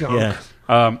junk. Yeah.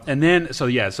 And then, so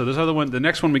this other one, the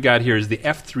next one we got here is the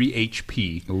F3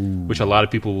 HP, which a lot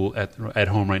of people at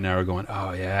home right now are going,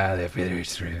 oh yeah, the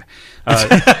F3.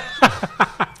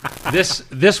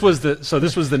 This was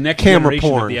the next Camera generation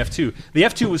porn. of the F2. The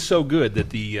F2 was so good that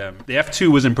the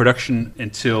F2 was in production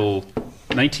until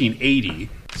 1980.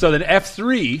 So then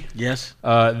F3, Yes.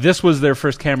 this was their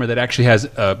first camera that actually has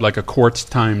like a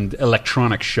quartz-timed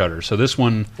electronic shutter. So this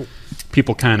one,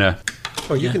 people kind of.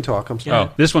 Oh, you can talk. I'm sorry.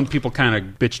 Oh, this one people kind of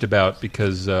bitched about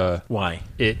because Why?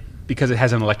 because it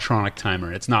has an electronic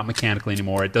timer. It's not mechanical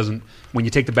anymore. It doesn't. When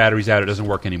you take the batteries out, it doesn't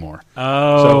work anymore.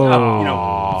 Oh. So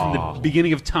from the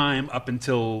beginning of time up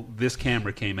until this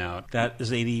camera came out, That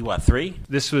is 80, what, 3?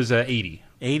 this was 80.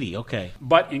 80, okay.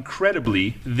 But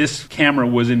incredibly, this camera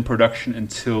was in production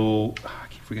until I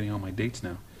keep forgetting all my dates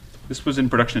now. This was in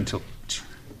production until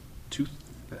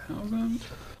 2000.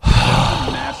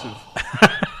 Massive.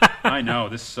 I know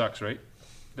this sucks, right?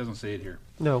 It doesn't say it here.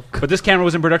 No. But this camera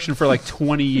was in production for like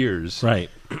 20 years. Right.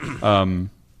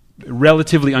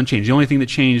 Relatively unchanged. The only thing that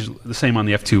changed the same on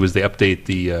the F2 was they update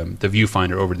the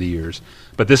viewfinder over the years.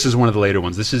 But this is one of the later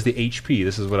ones. This is the HP.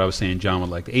 This is what I was saying John would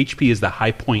like. The HP is the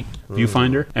high point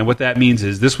viewfinder. And what that means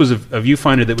is this was a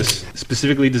viewfinder that was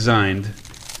specifically designed.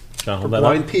 John, hold For that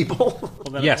blind up. people.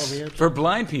 Hold that Yes. up over here. For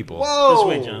blind people. Whoa. This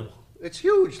way, John. It's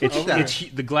huge. Look at that.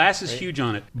 The glass is huge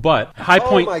on it. But high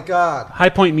point. Oh my God. High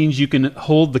point means you can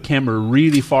hold the camera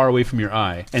really far away from your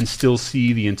eye and still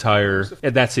see the entire.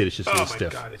 That's it. It's just a little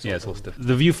stiff. It's a little stiff.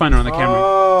 The viewfinder on the camera.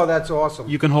 Oh, that's awesome.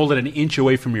 You can hold it an inch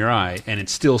away from your eye and it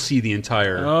still see the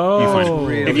entire Oh. viewfinder.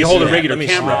 Really? If you hold a Let regular me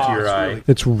see camera up that. to your eye.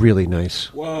 It's really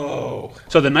nice. Whoa.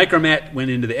 So the Nichromat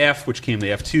went into the F, which came the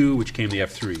F2, which came the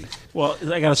F3. Well,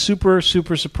 I got a super,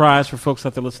 super surprise for folks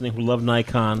out there listening who love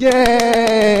Nikon.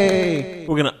 Yay!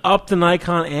 We're going to up the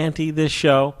Nikon ante this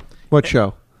show. What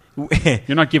show?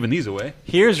 You're not giving these away.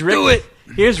 Here's Rick.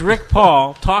 Here's Rick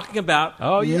Paul talking about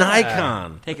yeah.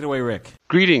 Nikon. Take it away, Rick.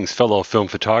 Greetings, fellow film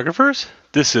photographers.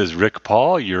 This is Rick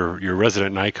Paul, your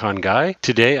resident Nikon guy.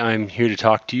 Today I'm here to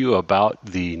talk to you about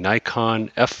the Nikon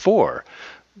F4,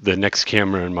 the next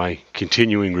camera in my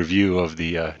continuing review of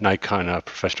the Nikon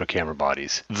professional camera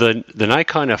bodies. The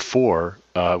Nikon F4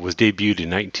 was debuted in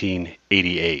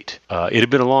 1988. It had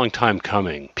been a long time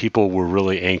coming. People were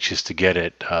really anxious to get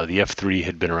it. The F3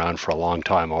 had been around for a long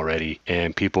time already,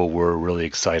 and people were really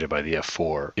excited by the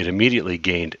F4. It immediately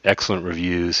gained excellent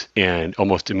reviews and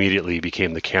almost immediately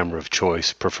became the camera of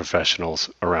choice for professionals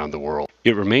around the world.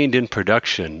 It remained in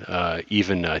production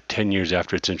even 10 years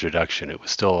after its introduction. It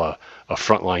was still a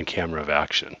frontline camera of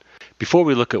action. Before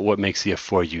we look at what makes the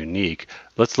F4 unique,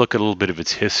 let's look at a little bit of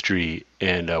its history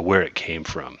and where it came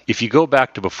from. If you go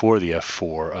back to before the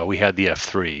F4, we had the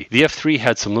F3. The F3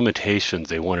 had some limitations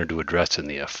they wanted to address in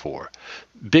the F4.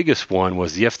 Biggest one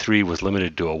was the F3 was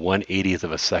limited to a 1/80th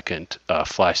of a second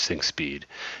flash sync speed,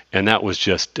 and that was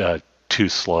just too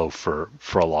slow for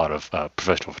a lot of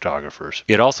professional photographers.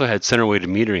 It also had center-weighted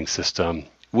metering system,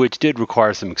 which did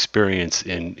require some experience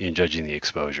in judging the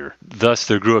exposure. Thus,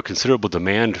 there grew a considerable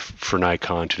demand for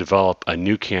Nikon to develop a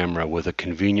new camera with a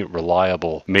convenient,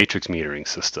 reliable matrix metering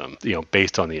system,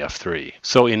 based on the F3.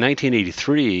 So in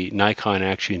 1983, Nikon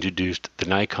actually introduced the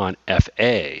Nikon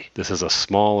FA. This is a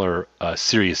smaller,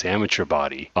 serious amateur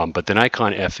body, but the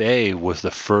Nikon FA was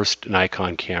the first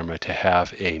Nikon camera to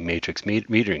have a matrix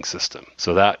metering system.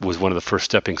 So that was one of the first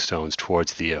stepping stones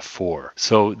towards the F4.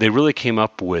 So they really came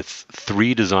up with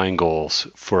three design goals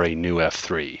for a new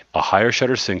F3: a higher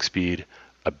shutter sync speed,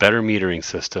 a better metering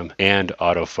system, and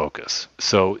autofocus.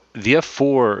 So the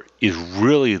F4 is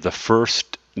really the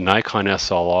first Nikon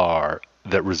SLR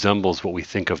that resembles what we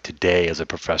think of today as a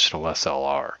professional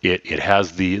SLR. It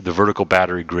has the vertical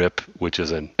battery grip, which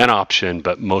is an option,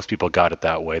 but most people got it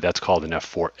that way. That's called an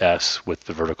F4S with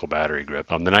the vertical battery grip.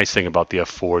 The nice thing about the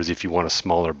F4 is if you want a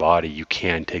smaller body, you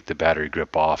can take the battery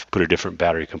grip off, put a different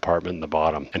battery compartment in the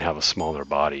bottom, and have a smaller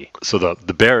body. So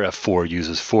the bare F4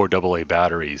 uses 4 AA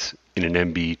batteries in an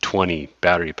MB20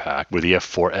 battery pack, where the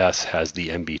F4S has the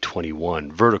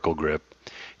MB21 vertical grip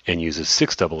and uses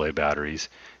 6 AA batteries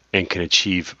and can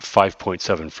achieve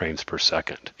 5.7 frames per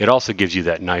second. It also gives you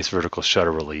that nice vertical shutter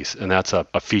release, and that's a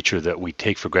feature that we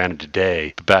take for granted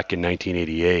today, but back in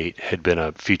 1988 had been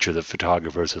a feature that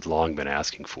photographers had long been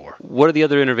asking for. What are the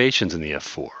other innovations in the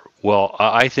F4? Well,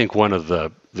 I think one of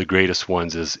the greatest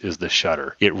ones is the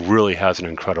shutter. It really has an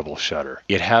incredible shutter.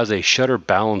 It has a shutter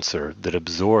balancer that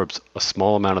absorbs a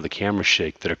small amount of the camera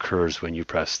shake that occurs when you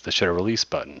press the shutter release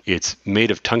button. It's made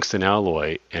of tungsten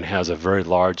alloy and has a very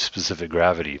large specific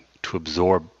gravity to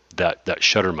absorb that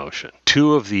shutter motion.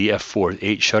 2 of the F4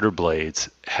 8 shutter blades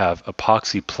have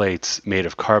epoxy plates made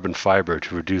of carbon fiber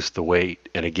to reduce the weight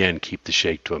and again keep the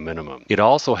shake to a minimum. It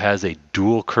also has a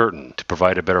dual curtain to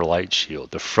provide a better light shield.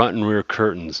 The front and rear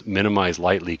curtains minimize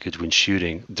light leakage when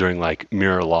shooting during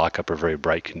mirror lockup or very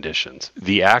bright conditions.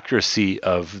 The accuracy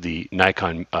of the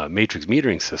Nikon matrix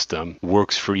metering system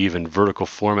works for even vertical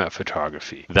format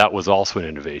photography. That was also an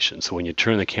innovation. So when you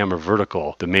turn the camera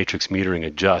vertical, the matrix metering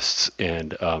adjusts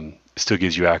and still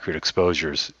gives you accurate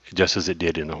exposures, just as it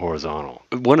did in the horizontal.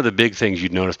 One of the big things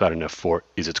you'd notice about an F4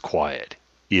 is it's quiet.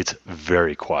 It's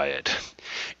very quiet.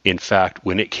 In fact,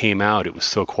 when it came out, it was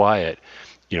so quiet,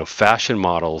 fashion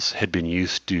models had been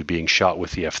used to being shot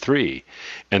with the F3,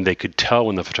 and they could tell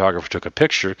when the photographer took a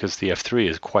picture because the F3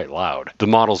 is quite loud. The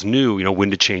models knew,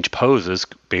 when to change poses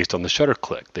based on the shutter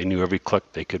click. They knew every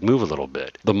click they could move a little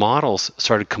bit. The models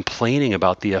started complaining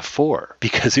about the F4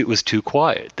 because it was too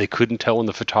quiet. They couldn't tell when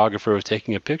the photographer was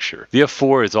taking a picture. The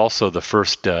F4 is also the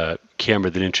first camera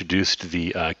that introduced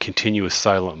the continuous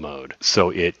silent mode. So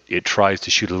it tries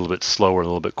to shoot a little bit slower, a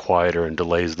little bit quieter, and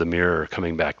delays the mirror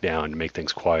coming back down to make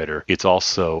things quieter. It's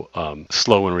also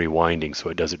slow and rewinding, so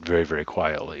it does it very, very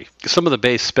quietly. Some of the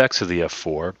base specs of the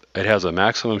F4: it has a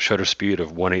maximum shutter speed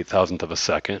of 1/8,000th of a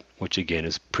second, which again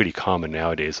is pretty common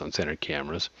nowadays on standard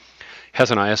cameras. Has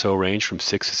an ISO range from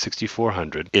 6 to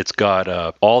 6400. It's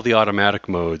got all the automatic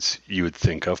modes you would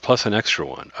think of, plus an extra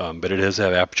one. But it does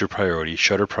have aperture priority,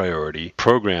 shutter priority,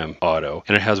 program auto,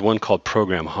 and it has one called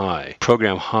program high.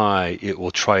 Program high, it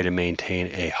will try to maintain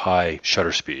a high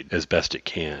shutter speed as best it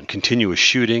can. Continuous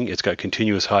shooting, it's got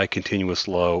continuous high, continuous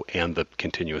low, and the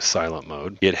continuous silent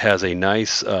mode. It has a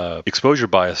nice exposure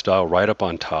bias dial right up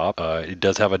on top. It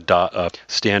does have a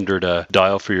standard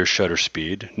dial for your shutter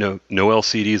speed. No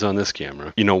LCDs on this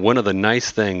camera. One of the nice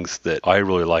things that I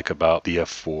really like about the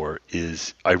F4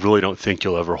 is I really don't think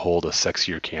you'll ever hold a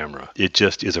sexier camera. It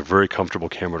just is a very comfortable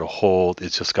camera to hold.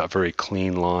 It's just got very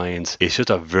clean lines. It's just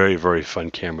a very, very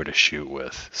fun camera to shoot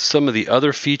with. Some of the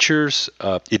other features,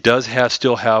 it does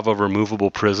still have a removable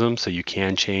prism, so you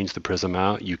can change the prism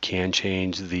out. You can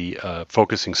change the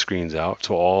focusing screens out.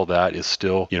 So all that is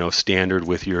still, standard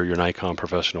with your Nikon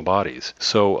professional bodies.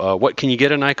 So what can you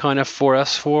get a Nikon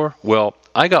F4S for? Well,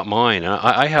 I got mine.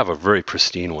 I have a very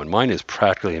pristine one. Mine is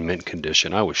practically in mint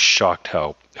condition. I was shocked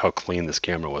how how clean this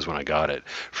camera was when I got it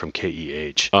from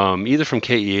KEH. Either from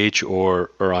KEH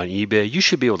or on eBay, you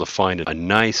should be able to find a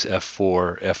nice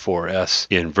F4, F4S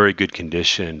in very good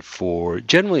condition for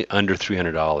generally under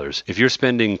 $300. If you're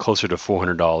spending closer to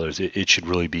 $400, it should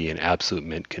really be in absolute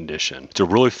mint condition. It's a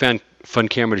really fun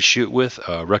camera to shoot with.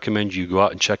 Recommend you go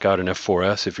out and check out an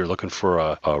F4S if you're looking for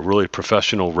a really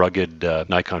professional, rugged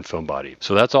Nikon film body.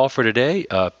 So that's all for today.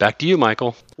 Back to you,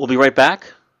 Michael. We'll be right back,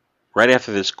 right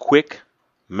after this quick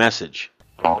message.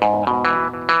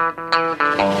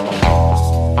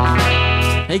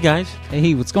 Hey, guys.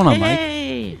 Hey, what's going on, Mike? Hey.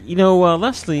 You know,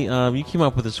 Leslie, you came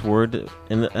up with this word,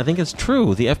 and I think it's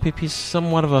true. The FPP is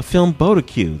somewhat of a film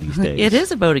boutique these days. It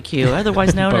is a boutique,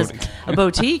 otherwise known as a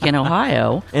boutique in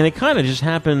Ohio. And it kind of just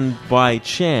happened by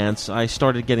chance. I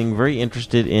started getting very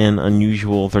interested in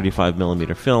unusual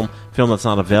 35mm film that's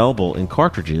not available in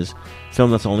cartridges,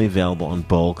 film that's only available on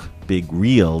bulk big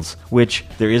reels, which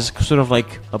there is sort of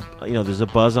like there's a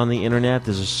buzz on the internet,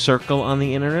 there's a circle on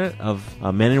the internet of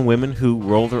men and women who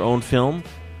roll their own film.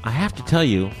 I have to tell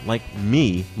you, like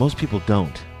me, most people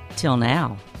don't. Till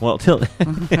now. Well,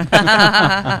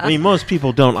 I mean, most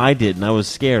people don't. I did, and I was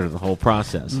scared of the whole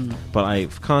process. But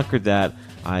I've conquered that.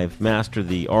 I've mastered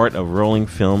the art of rolling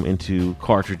film into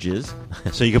cartridges,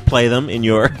 so you can play them in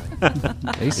your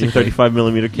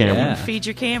 35mm camera. Yeah. Feed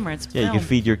your camera. It's film. You can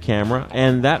feed your camera,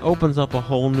 and that opens up a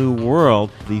whole new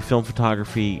world. The Film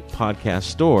Photography Podcast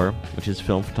Store, which is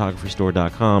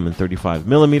filmphotographystore.com, and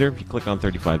 35mm. If you click on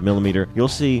 35mm, you'll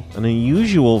see an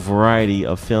unusual variety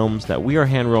of films that we are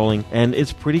hand rolling, and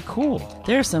it's pretty cool.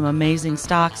 There's some amazing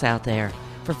stocks out there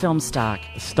for film stock.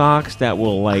 Stocks that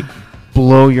will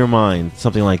blow your mind.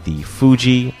 Something like the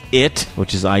Fuji IT,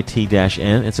 which is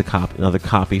IT-N. It's another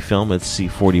copy film. It's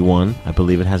C41. I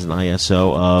believe it has an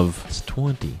ISO of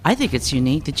 20. I think it's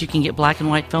unique that you can get black and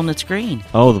white film that's green.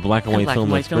 Oh, the black and white film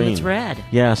that's green. That's red.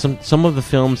 Yeah, some of the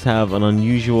films have an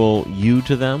unusual hue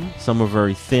to them. Some are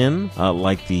very thin,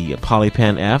 like the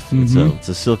Polypan F. Mm-hmm. It's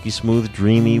a silky smooth,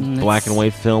 dreamy black and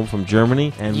white film from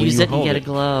Germany. And use it and get a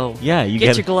glow. Yeah, you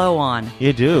get your glow on.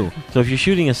 You do. So if you're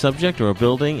shooting a subject or a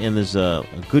building and there's a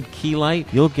good key light,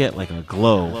 you'll get like a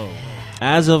glow.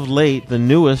 As of late, the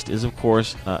newest is, of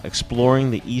course,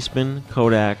 exploring the Eastman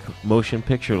Kodak motion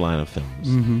picture line of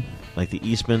films. Like the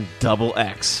Eastman Double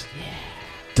X.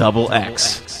 Double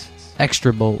X.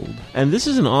 Extra bold. And this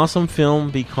is an awesome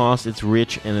film because it's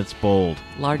rich and it's bold.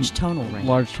 Large tonal range.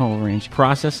 Large tonal range.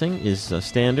 Processing is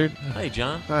standard. Hey,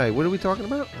 John. Hi, what are we talking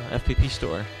about? FPP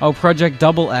Store. Oh,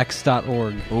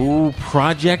 ProjectDoubleX.org. Ooh,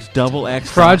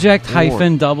 ProjectDoubleX.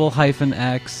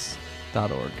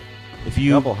 Project-double-x.org. If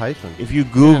you double hyphen. If you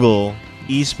Google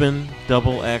Eastman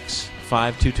Double X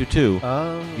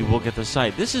 5222, you will get the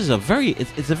site. This is a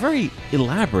very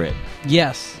elaborate.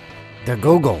 Yes. The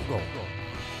Google.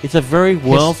 It's a very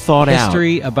well thought out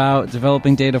history about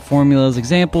developing data formulas,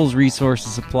 examples,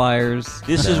 resources, suppliers.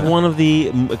 This is one of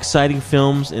the exciting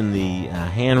films in the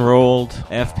hand-rolled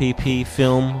FPP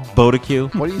film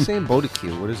boutique. What are you saying, boutique?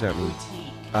 What does that mean?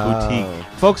 Boutique.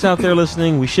 Folks out there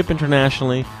listening, we ship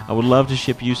internationally. I would love to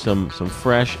ship you some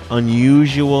fresh,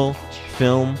 unusual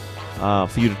film for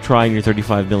you to try in your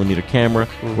 35mm camera.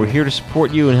 We're here to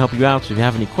support you and help you out, so if you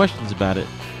have any questions about it,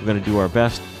 we're going to do our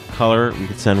best. Color, you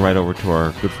can send right over to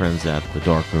our good friends at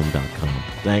thedarkroom.com.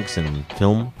 Thanks, and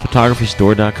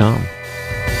filmphotographystore.com.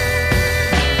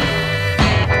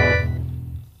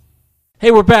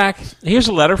 Hey, we're back. Here's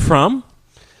a letter from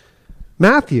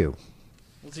Matthew.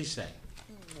 What's he say?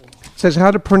 Says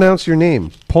how to pronounce your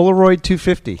name. Polaroid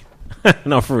 250.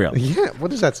 No, for real. Yeah,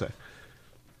 what does that say?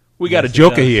 We got a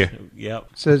joker here. Yep.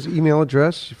 Says email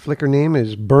address, Flickr name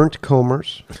is Burnt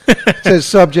Comers. Says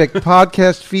subject,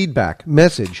 podcast feedback,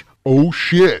 message. Oh,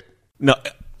 shit. No,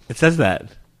 it says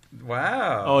that.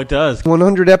 Wow. Oh, it does.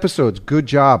 100 episodes. Good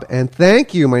job. And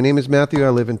thank you. My name is Matthew. I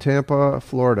live in Tampa,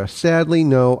 Florida. Sadly,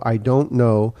 no, I don't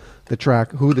know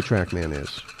who the track man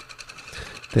is.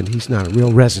 Then he's not a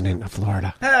real resident of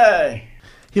Florida. Hey!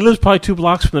 He lives probably 2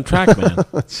 blocks from the track man.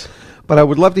 But I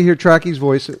would love to hear Tracky's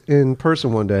voice in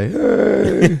person one day.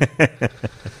 Hey!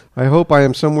 I hope I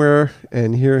am somewhere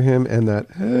and hear him and that,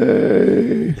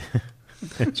 hey!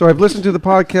 So I've listened to the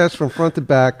podcast from front to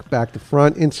back to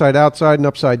front, inside, outside, and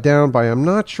upside down, but I'm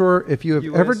not sure if you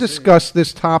have ever discussed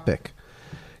this topic.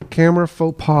 Camera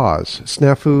faux pas,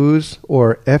 snafus,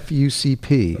 or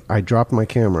FUCP. I dropped my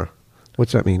camera.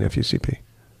 What's that mean, FUCP?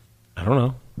 I don't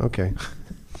know. Okay.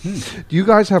 Do you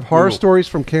guys have horror stories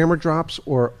from camera drops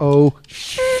or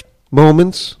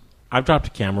moments? I've dropped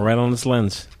a camera right on its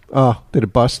lens. Oh, did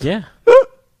it bust? Yeah.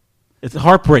 It's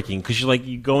heartbreaking because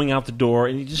you're going out the door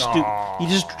and you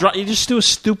just do a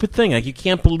stupid thing. Like you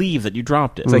can't believe that you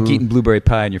dropped it. It's like eating blueberry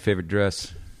pie in your favorite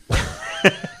dress.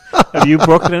 Have you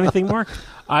broken anything, Mark?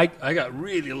 I got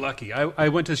really lucky. I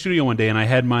went to the studio one day and I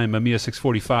had my Mamiya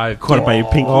 645 caught it by your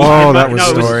pinky. Oh, that was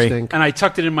story. And I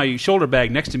tucked it in my shoulder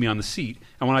bag next to me on the seat.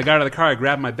 And when I got out of the car, I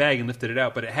grabbed my bag and lifted it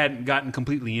out, but it hadn't gotten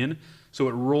completely in, so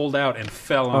it rolled out and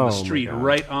fell on the street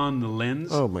right on the lens.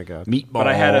 Oh my God! Meatball. But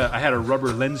I had a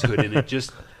rubber lens hood, and it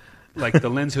just like the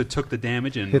lens hood took the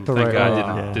damage, and Hit the thank right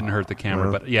God didn't hurt the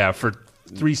camera. But yeah, for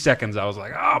 3 seconds I was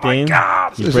like, oh my Dane,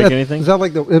 God! Did you break anything? Is that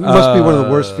like it must be one of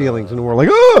the worst feelings in the world? Like,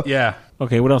 oh Yeah.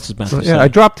 Okay, what else is Matthew? yeah, I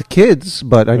dropped the kids,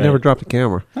 but I never dropped the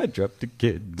camera. I dropped the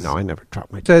kids. No, I never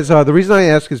dropped my. It says the reason I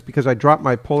ask is because I dropped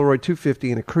my Polaroid 250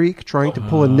 in a creek trying to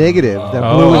pull a negative that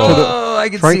blew into the. I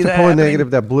can trying see to that pull a happening.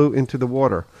 negative that blew into the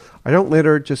water. I don't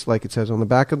litter, just like it says on the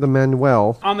back of the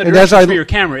manual. On the And as directions I- for your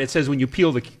camera, it says when you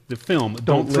peel the film,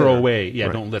 don't throw litter. away. Yeah,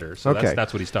 Right. don't litter. So Okay.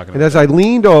 that's what he's talking And about. as I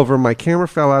leaned over, my camera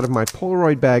fell out of my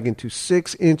Polaroid bag into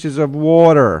 6 inches of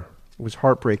water. It was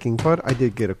heartbreaking, but I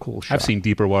did get a cool shot. I've seen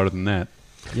deeper water than that.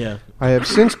 Yeah. I have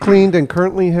since cleaned and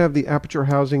currently have the aperture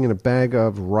housing in a bag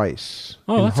of rice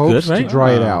Oh, in that's hopes good, right? to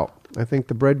dry it Oh. out. I think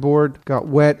the breadboard got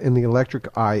wet and the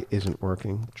electric eye isn't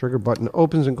working. Trigger button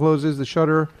opens and closes the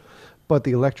shutter, but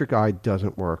the electric eye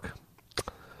doesn't work.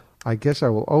 I guess I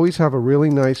will always have a really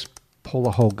nice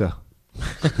Polahoga.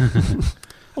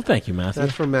 Well, thank you, Matthew.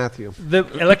 That's from Matthew. The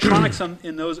electronics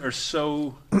in those are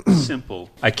so simple.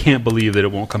 I can't believe that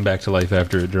it won't come back to life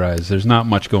after it dries. There's not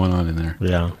much going on in there.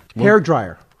 Yeah. Hair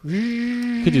dryer.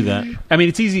 Could do that. I mean,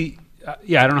 it's easy.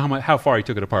 Yeah, I don't know how far he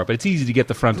took it apart, but it's easy to get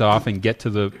the front off and get to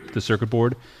the circuit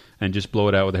board and just blow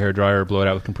it out with a hair dryer, blow it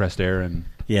out with compressed air, and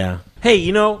Yeah. Hey,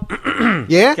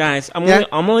 Yeah? guys, I'm Yeah?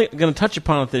 only going to touch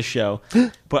upon it this show,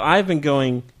 but I've been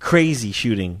going crazy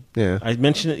shooting. Yeah. I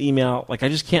mentioned in email, like I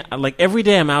just can't, like every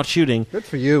day I'm out shooting. Good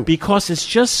for you. Because it's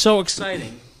just so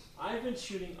exciting. I've been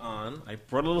shooting on, I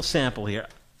brought a little sample here,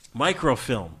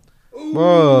 microfilm.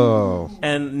 Whoa.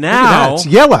 And now, It's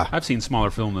yellow. I've seen smaller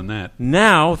film than that.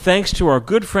 now, thanks to our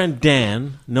good friend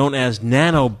Dan, known as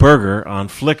Nano Burger on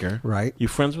Flickr. Right. You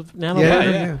friends with Nano Yeah,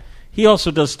 Burger? yeah. He also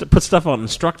does put stuff on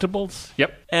Instructables.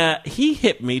 Yep. He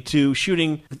hit me to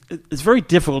shooting. It's very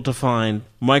difficult to find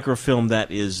microfilm that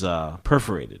is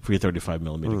perforated for your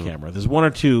 35mm camera. There's one or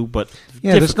two, but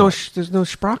Yeah, difficult. there's no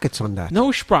sprockets on that.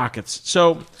 No sprockets.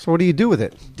 So what do you do with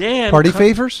it? Dan Party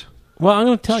favors? Well, I'm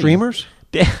going to tell Streamers? you.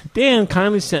 Dan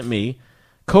kindly sent me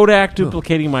Kodak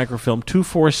duplicating microfilm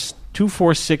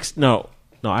 246. No,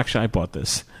 actually, I bought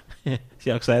this. See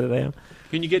how excited I am?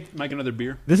 Can you get Mike another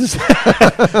beer? This is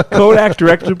Kodak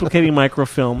direct duplicating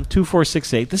microfilm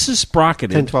 2468. This is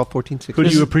sprocketed. 10, 12, 14, 16. Who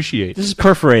do you appreciate? This is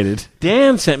perforated.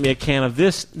 Dan sent me a can of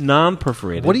this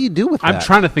non-perforated. What do you do with that? I'm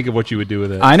trying to think of what you would do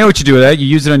with it. I know what you do with that. You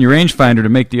use it on your rangefinder to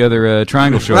make the other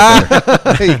triangle show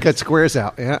up there. You cut squares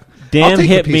out, yeah. Dan I'll take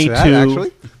a hit piece me of that, to.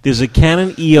 actually. There's a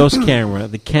Canon EOS camera,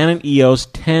 the Canon EOS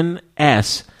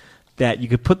 10S, that you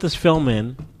could put this film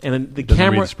in, and the Doesn't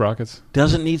camera read sprockets?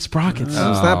 doesn't need sprockets.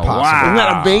 How's that possible? wow. Isn't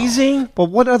that amazing? But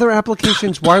what other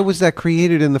applications, why was that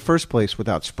created in the first place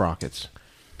without sprockets?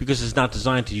 Because it's not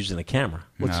designed to use in a camera.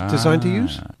 What's it designed to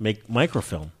use? Make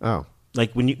microfilm. Oh.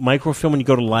 Like when you microfilm when you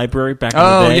go to the library back in the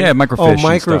Oh, day. yeah, microfiche. Oh, and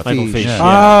stuff. microfiche. Microfiche, yeah.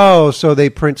 Oh, so they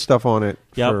print stuff on it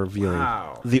Yep. for viewing.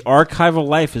 The archival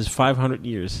life is 500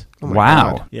 years. Oh my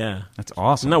Wow. God. Yeah. That's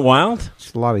awesome. Isn't that wild?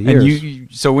 It's a lot of years. And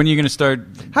so when are you going to start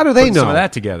How do they putting some know? of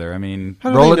that together? I mean, How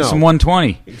do roll they it to know? some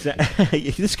 120. Exactly.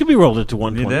 This could be rolled into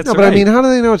 120. Yeah, no, but I mean, how do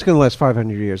they know it's going to last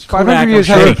 500 years? Kodak, 500 years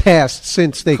I'm sure- haven't passed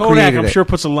since they Kodak, created I'm it. sure,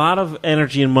 puts a lot of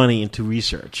energy and money into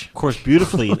research. Of course,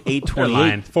 beautifully in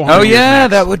 828. Oh, yeah,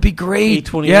 that would be great.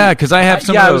 828. Yeah, because I have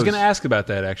some yeah, of I was those. going to ask about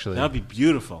that, actually. That would be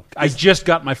beautiful. I just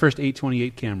got my first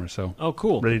 828 camera, so Oh,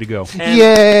 cool. ready to go. And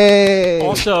Yay!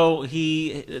 Also,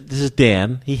 this is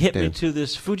Dan. He hit me to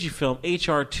this Fujifilm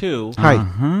HR2. Hi.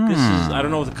 This is, I don't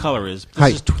know what the color is. This Hi.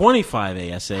 is 25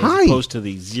 ASA Hi. as opposed to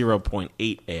the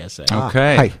 0.8 ASA.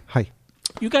 Okay. Hi.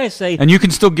 You guys say... And you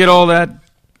can still get all that.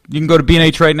 You can go to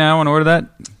B&H right now and order that?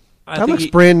 I That think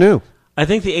looks brand new. I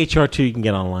think the HR2 you can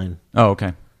get online. Oh,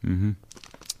 okay. Mm-hmm.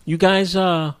 You guys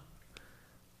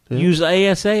use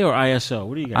ASA or ISO?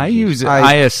 What do you guys I use? use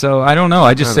ISO. I don't know.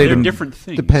 I just say They're them. different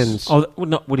things. Depends. Oh,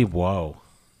 no, what do you... Whoa.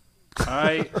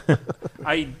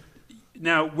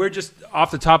 Now we're just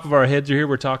off the top of our heads here.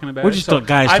 We're talking about. We're it. just So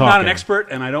guys I'm not talking. an expert,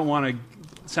 and I don't want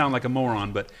to sound like a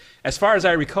moron. But as far as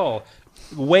I recall,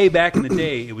 way back in the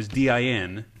day, it was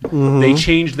DIN. They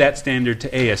changed that standard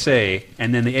to ASA,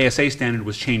 and then the ASA standard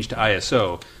was changed to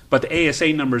ISO. But the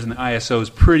ASA numbers and the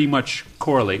ISOs pretty much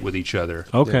correlate with each other.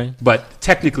 Okay. But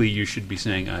technically, you should be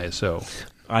saying ISO.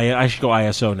 I should go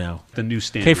ISO now. The new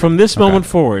standard. Okay, from this moment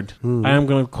forward, I am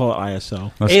going to call it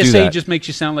ISO. ASA just makes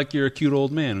you sound like you're a cute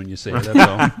old man when you say it. That's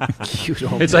all. Cute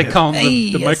old It's man. like calling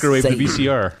the microwave the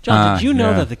VCR. John, did you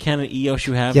know that the Canon EOS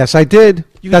you have? Yes, I did.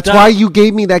 You That's could why dial- you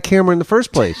gave me that camera in the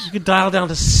first place. You could dial down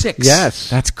to 6. Yes.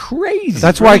 That's crazy.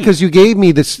 That's why, because you gave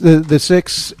me the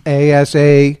 6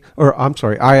 ASA, or I'm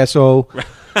sorry, ISO.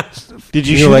 Did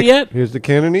you You're shoot like, it yet? Here's the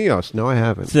Canon EOS. No, I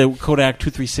haven't. It's the Kodak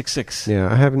 2366.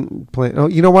 Yeah, I haven't planned. Oh,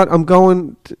 you know what? I'm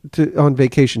going on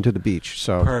vacation to the beach.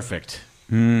 So Perfect.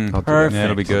 I'll do that. Perfect. Yeah,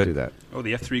 it'll be I'll good. do that. Oh,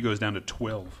 the F3 goes down to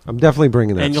 12. I'm definitely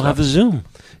bringing that. And you'll stuff. have the zoom.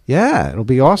 Yeah, it'll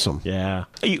be awesome. Yeah.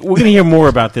 We're going to hear more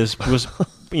about this because,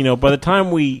 by the time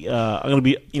I'm going to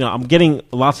be, I'm getting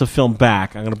lots of film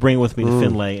back. I'm going to bring with me to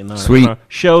Finlay. And Sweet. our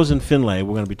shows in Finlay,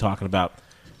 we're going to be talking about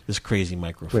this crazy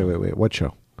microfilm. Wait. What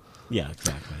show? Yeah,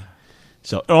 exactly.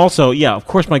 So, also, of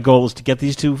course, my goal is to get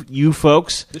these two, you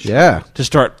folks, Yeah. to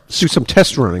start Do some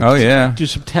test running. Oh yeah. do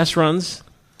some test runs.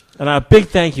 And a big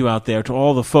thank you out there to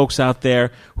all the folks out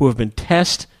there who have been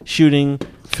test shooting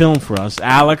film for us.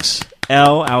 Alex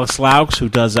Laux, who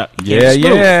does that.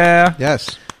 Yeah.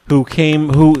 Yes. Who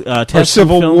Our tested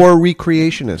Civil film. War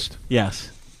recreationist.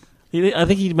 Yes. I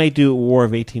think he may do War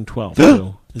of 1812,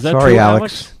 too. Is that Sorry, true,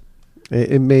 Alex.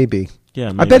 It may be. Yeah,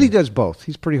 I maybe. bet he does both.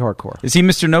 He's pretty hardcore. Is he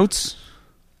Mr. Notes?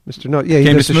 Mr. Note. Yeah, he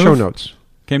Came does to the Smooth? show notes.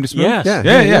 Came to Smooth? Yes.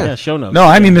 Yeah, show notes. No,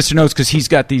 I mean Mr. Notes because he's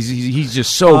got these. He's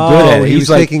just so Oh, good at it. he He's was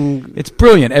like, taking- it's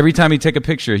brilliant. Every time he take a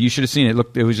picture, you should have seen it.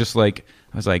 It was just like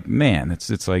I was like, man,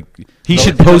 it's like he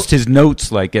should post his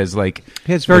notes as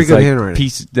He has very as good like handwriting.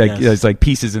 Piece, Yes. as like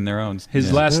pieces in their own.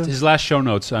 His last show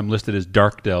notes, I'm listed as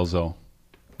Dark Delzo.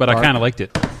 But I kind of liked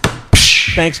it.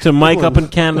 Thanks to Mike up in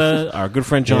Canada, our good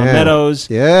friend John Yeah. Meadows.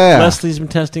 Yeah. Leslie's been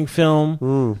testing film.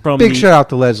 From Big the- shout out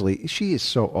to Leslie. She is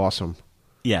so awesome.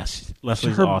 Yes,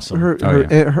 Leslie's Her- awesome.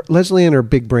 her- Leslie and her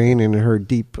big brain and her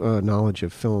deep knowledge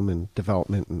of film and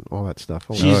development and all that stuff.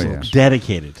 Holy She's smokes.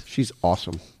 dedicated. She's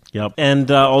awesome. Yep. And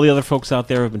all the other folks out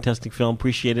there who have been testing film,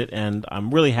 appreciate it. And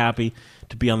I'm really happy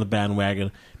to be on the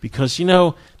bandwagon because,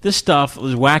 this stuff,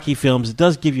 those wacky films, it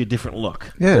does give you a different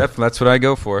look. Yeah. That's what I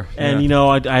go for. And,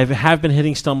 Yeah. I have been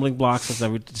hitting stumbling blocks, as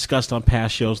I've discussed on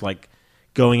past shows, like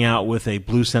going out with a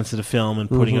blue-sensitive film and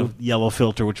putting a yellow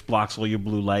filter which blocks all your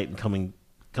blue light and coming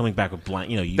back with blank.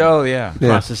 You Oh yeah,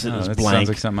 process it Oh, as that blank. sounds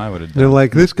like something I would have They're done.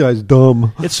 like, this guy's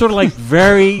dumb. It's sort of like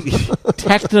very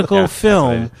technical Yeah,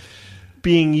 film that's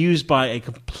being used by a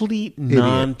complete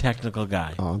non-technical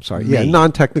guy. Oh, I'm sorry. Me. Yeah,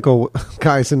 non-technical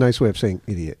guy is a nice way of saying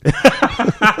idiot.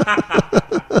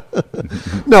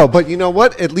 No, but you know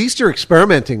what? At least you're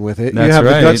experimenting with it. That's you have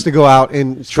right. the guts to go out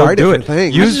and try do different it.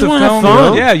 things. Use the wanna have film.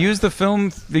 fun. Yeah, use the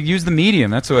film. Use the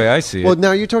medium. That's the way I see it. Well,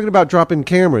 now you're talking about dropping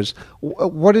cameras.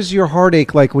 What is your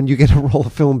heartache like when you get a roll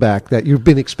of film back that you've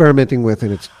been experimenting with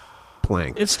and it's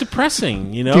blank? It's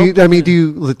depressing,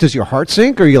 Does your heart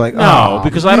sink, or are you like, No, oh,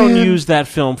 because I don't man." use that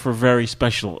film for very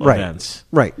special Right. events.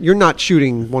 Right, you're not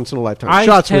shooting once in a lifetime I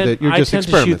shots tend, with it. You're I just tend to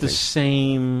experimenting. shoot the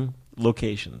same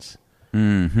locations.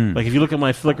 Mm-hmm. Like if you look at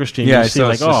my Flickr stream, Yeah, I you see saw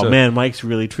like, so- man, Mike's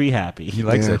really tree happy. He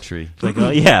likes Yeah. that tree. Like,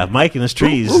 Mike and his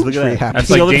trees. Look at tree that. happy. That's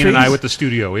See all like the Dane and I trees? with the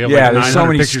studio. We have Yeah, like there's 900 so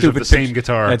many pictures stupid of the same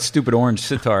guitar. That stupid orange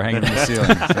sitar hanging in the ceiling.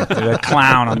 That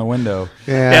clown on the window.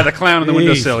 Yeah, the clown on the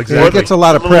windowsill. Yeah, Exactly. it gets a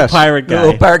lot of Little press. pirate The guy.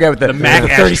 little pirate guy with The Mac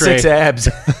 36 ashtray. abs.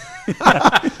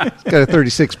 Got a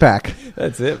 36 pack.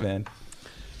 That's it, man.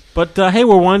 But hey,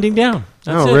 we're winding down.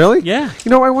 That's Oh, it. really? Yeah.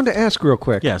 I wanted to ask real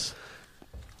quick. Yes.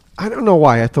 I don't know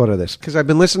why I thought of this because I've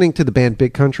been listening to the band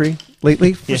Big Country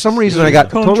lately. For Yes. some reason, I got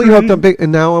Country. totally hooked on Big,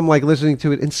 and now I'm like listening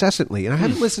to it incessantly. And I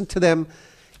haven't listened to them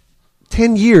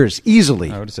 10 years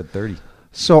easily. I would have said 30.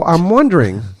 So I'm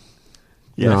wondering.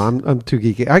 Yes. No, I'm too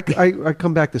geeky. I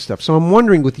come back to stuff. So I'm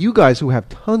wondering, with you guys who have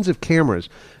tons of cameras,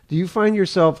 do you find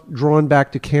yourself drawn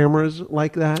back to cameras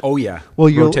like that? Oh, yeah.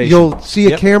 Well, Rotation. you'll see a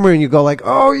Yep. camera and you go like,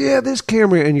 oh yeah, this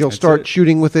camera, and you'll start it.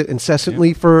 shooting with it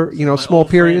incessantly for small old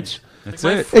periods. friend. That's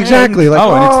Like my it. friend. Exactly. Like,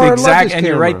 and it's I the love exact, this and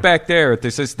you're camera. right back there.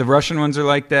 This is the Russian ones are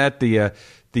like that. The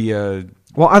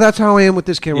Well, that's how I am with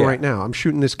this camera Yeah. right now. I'm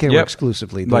shooting this camera Yep.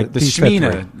 exclusively. like the P-Spec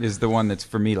Shmina 3. is the one that's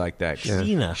for me like that.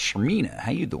 Shmina. Shmina,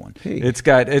 how you doing? Hey.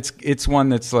 It's one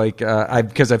that's like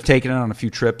because I've taken it on a few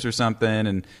trips or something,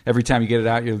 and every time you get it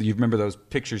out, you remember those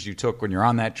pictures you took when you're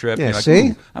on that trip. Yeah, you're like, see?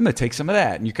 "Ooh, I'm going to take some of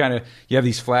that, and you have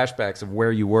these flashbacks of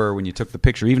where you were when you took the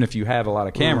picture. Even if you have a lot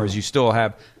of cameras, you still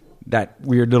have that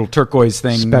weird little turquoise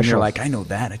thing. And Special. you're like, I know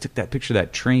that. I took that picture of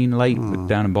that train light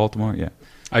down in Baltimore. Yeah.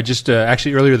 I just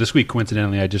actually earlier this week,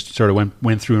 coincidentally, I just sort of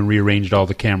went through and rearranged all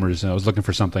the cameras. And I was looking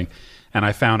for something, and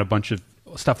I found a bunch of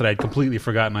stuff that I'd completely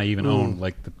forgotten I even owned,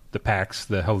 like the Pax,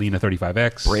 the Helena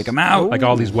 35X. Break 'em out. Like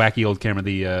all these wacky old camera,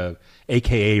 the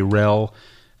AKA Rel.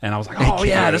 And I was like, oh,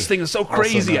 yeah, this thing is so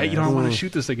crazy. I want to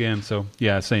shoot this again. So,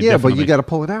 yeah, same. Yeah, definitely. but you got to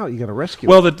pull it out. You got to rescue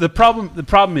Well, it. the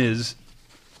problem is,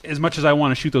 as much as I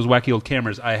want to shoot those wacky old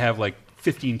cameras, I have like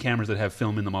 15 cameras that have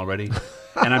film in them already.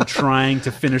 And I'm trying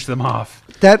to finish them off.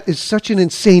 That is such an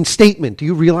insane statement. Do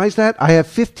you realize that? I have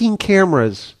 15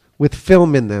 cameras with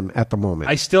film in them at the moment.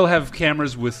 I still have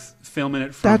cameras with film in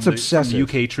it from, That's from obsessive.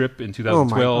 the UK trip in Oh,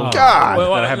 my 2012. God.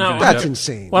 that I haven't finished That's up.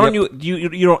 insane. Why don't you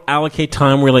don't allocate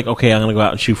time where you're like, okay, I'm going to go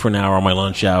out and shoot for an hour on my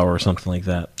lunch hour or something like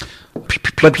that?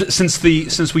 But since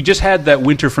we just had that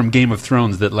winter from Game of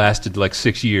Thrones that lasted like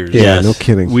 6 years. Yeah, no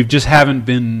kidding. We just haven't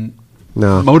been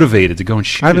motivated to go and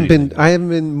shoot. I haven't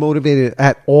been motivated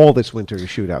at all this winter to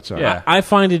shoot outside. Yeah. I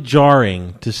find it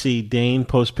jarring to see Dane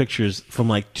post pictures from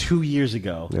like 2 years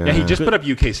ago. Yeah, he just put up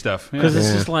UK stuff. Because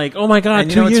it's just like, oh my God,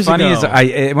 And 2 years funny ago.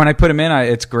 is when I put them in,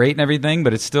 it's great and everything,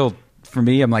 but it's still, for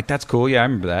me, I'm like, that's cool. Yeah, I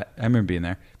remember that. I remember being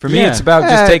there. For me, it's about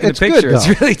just taking the picture.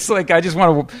 It's like I just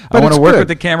want to. I want to work with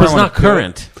the camera. But it's not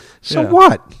current. So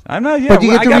what? I'm not. Yeah, but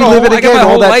you get to I got relive it I again got my all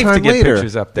whole that life time to get later.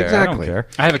 pictures up there. Exactly. I don't care.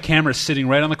 I have a camera sitting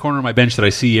right on the corner of my bench that I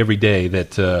see every day.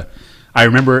 That I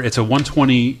remember. It's a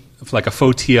 120, like a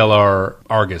faux TLR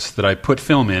Argus that I put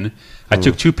film in. I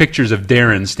took 2 pictures of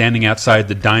Darren standing outside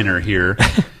the diner here.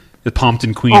 The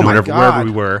Pompton Queen, Oh my wherever God.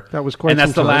 we were. That was quite And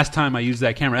that's some the time. last time I used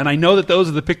that camera. And I know that those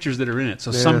are the pictures that are in it.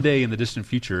 So Yeah. someday in the distant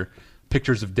future,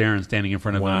 pictures of Darren standing in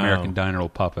front of an American diner will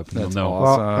pop up, and you'll know.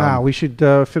 Well, we should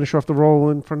finish off the roll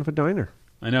in front of a diner.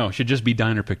 I know. It should just be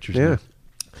diner pictures. Yeah. now.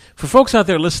 For folks out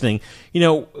there listening,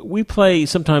 we play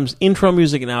sometimes intro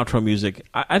music and outro music.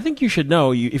 I think you should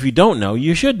know, if you don't know,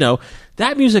 you should know,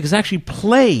 that music is actually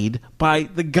played by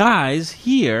the guys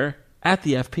here at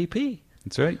the FPP.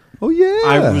 That's right. Oh, yeah.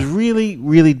 I was really,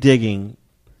 really digging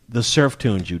the surf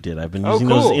tunes you did. I've been using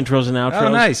those cool. intros and outros. Oh,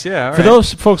 nice. Yeah. all For right.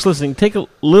 those folks listening, take a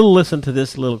little listen to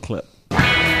this little clip.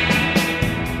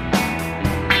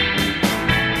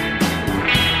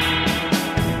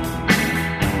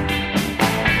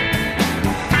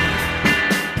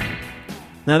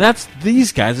 Now that's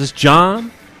these guys. It's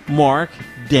John, Mark,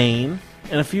 Dane,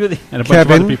 and a few of the And a bunch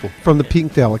Kevin of other people. from the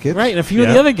Pink Delegates. right, and a few of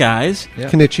the other guys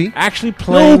Kenichi. actually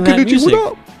playing that Kenichi, music.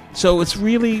 what up? So it's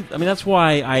really, that's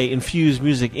why I infuse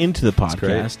music into the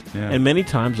great. podcast. Yeah. And many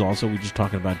times also we're just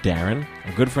talking about Darren,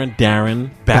 our good friend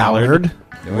Darren Ballard.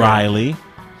 Riley,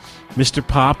 Mr.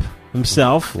 Pop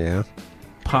himself, Yeah.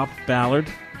 Pop Ballard,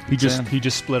 He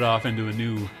just split off into a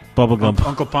new Bubblegum.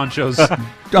 Uncle Poncho's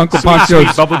Uncle sweet Poncho's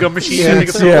bubblegum machine. I think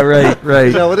it's Yeah, called. right.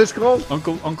 Is that what it's called?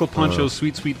 Uncle Poncho's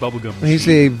sweet bubblegum machine. He's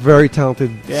a very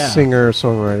talented Yeah. singer,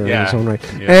 songwriter Yeah. in his own right.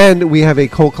 Yeah. And we have a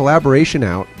collaboration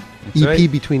out, That's EP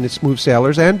right. between the Smooth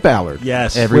Sailors and Ballard.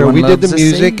 Yes. Everyone where we did the loves a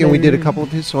music and we did a sailor. couple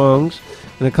of his songs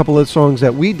and a couple of songs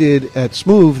that we did at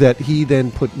Smooth that he then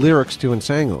put lyrics to and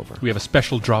sang over. We have a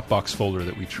special Dropbox folder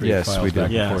that we trade Yes, files we do. back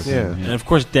and Yes. forth. Yeah. in. And of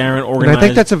course, Darren And organized. I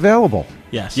think that's available.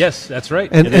 yes. Yes, that's right.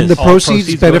 And, It and is. the All proceeds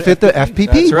proceeds go to benefit the FPP.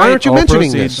 That's Why right. aren't you All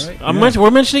mentioning proceeds. this? Right. We're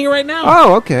mentioning it right now.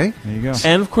 Oh, okay. There you go.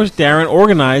 And of course, Darren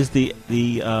organized the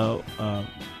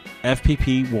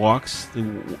FPP walks,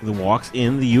 the walks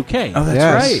in the UK. Oh, that's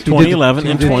Yes. right. He did the- 2011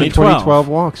 and he did the 2012. 2012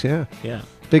 walks, yeah. Yeah,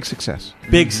 Big success.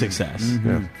 big success.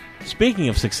 Yeah. Speaking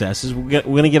of successes, we're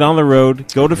going to get on the road,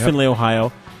 go to Findlay,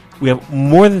 Ohio. We have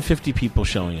more than 50 people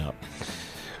showing up.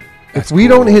 If we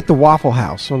don't hit the Waffle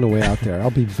House on the way out there,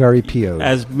 I'll be very PO'd.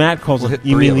 As Matt calls We'll it, hit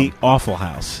you 3 mean of the them. Awful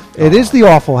House. It is the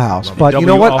Awful House, but you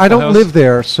know what? I don't House? live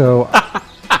there, so...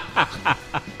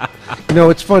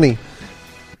 It's funny.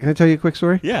 Can I tell you a quick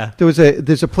story? Yeah. There's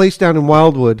a place down in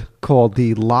Wildwood called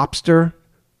the Lobster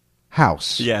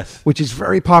House. Yes. Which is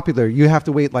very popular. You have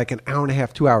to wait like an hour and a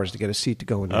half, 2 hours to get a seat to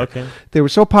go in there. Okay. They were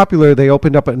so popular, they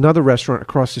opened up another restaurant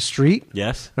across the street.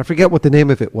 Yes. I forget what the name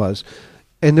of it was.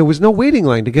 And there was no waiting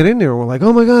line to get in there. We're like,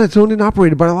 oh my God, it's owned and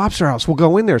operated by the Lobster House. We'll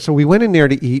go in there. So we went in there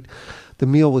to eat. The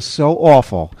meal was so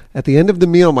awful. At the end of the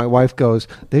meal, my wife goes,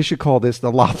 they should call this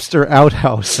the Lobster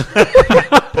Outhouse.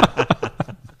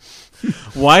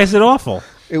 Why is it awful?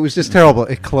 It was just terrible.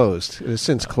 It closed. It has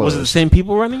since closed. Was it the same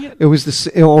people running it? It was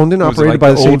owned and Was it operated like by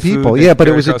the the same old food people. that Yeah, but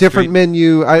it carried was a across the different street?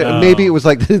 menu. Maybe it was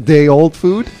like the day old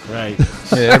food. Right.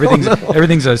 Yeah,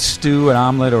 everything's a stew, an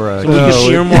omelet, or a. So we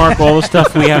can earmark all the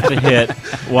stuff we have to hit.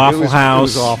 Waffle House. It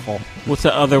was awful. What's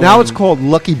the other one? Now it's called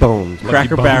Lucky Bones.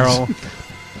 Cracker Bones. Barrel.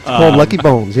 It's called Lucky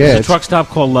Bones. Yeah, There's a it's truck stop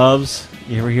called Love's.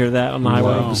 You ever hear that on the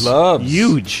highway? Loves.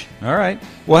 Huge. All right.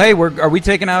 Well, hey, are we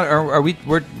taking out?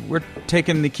 We're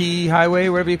taking the Key Highway,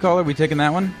 whatever you call it. Are we taking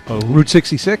that one? Route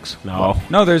 66? No.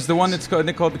 No, there's the one that's called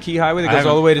the Key Highway that goes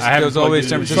all the way to San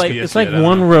Francisco. It's like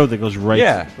one road that goes right.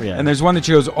 Yeah. And there's one that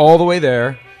goes all the way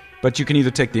there, but you can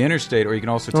either take the interstate or you can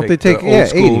also Don't take they take the old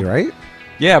school. 80, right?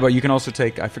 Yeah, but you can also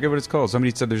take, I forget what it's called.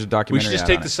 Somebody said there's a We documentary. should just out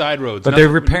take on the it. side roads. But they're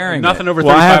repairing nothing it. over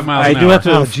 35 miles an hour. I do have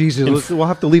to. Oh, Jesus. We'll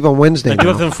have to leave on Wednesday. I do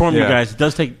have to now. inform you guys. It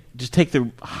does take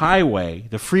the highway.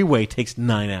 The freeway takes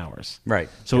 9 hours. Right.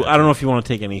 So I don't know if you want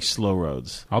to take any slow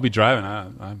roads. I'll be driving.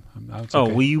 It's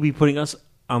okay. Will you be putting us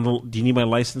on the? Do you need my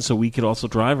license so we could also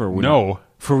drive, or No.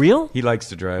 For real? He likes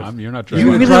to drive. You're not You driving.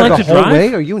 would really drive like the to whole drive?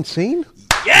 way? Are you insane?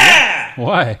 Yeah.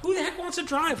 Why? Who the heck wants to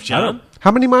drive, John?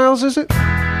 How many miles is it?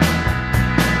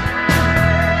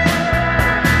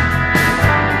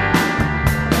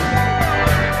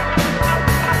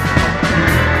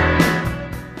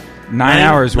 Nine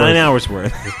hours worth. 9 hours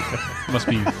worth. Must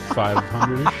be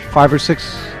 500-ish. 5 or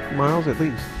 6 miles at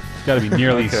least. It's got to be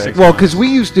nearly 6 Well, because we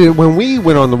used to, when we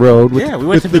went on the road with, Yeah, we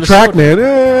went with to the track man,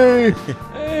 Minnesota.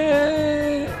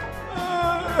 hey!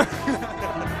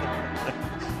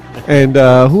 And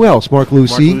who else? Mark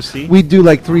Lucy. Lucy. We'd do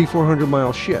like 300-400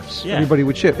 mile shifts. Yeah. Everybody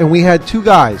would shift. And we had 2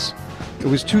 guys. It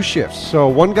was 2 shifts. So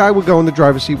one guy would go in the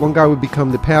driver's seat, one guy would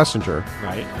become the passenger.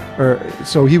 Right.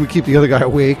 So he would keep the other guy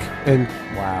awake and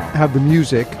have the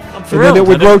music. And thrilled. then it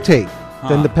would I never- rotate.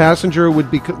 Then the passenger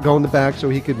would go in the back so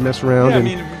he could mess around Yeah, I and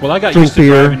mean, well, I got drink used to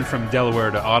beer. driving from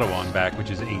Delaware to Ottawa and back, which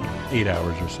is 8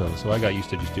 hours or so. So I got used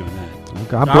to just doing that.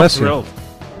 God I'm bless thrilled. him.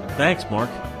 Thanks, Mark.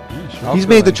 He's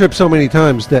made the trip so many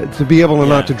times that to be able to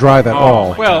not to drive at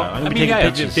all. Well, I'm gonna I be mean, taking yeah,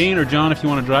 pictures. Dane or John, if you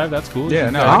want to drive, that's cool. Yeah,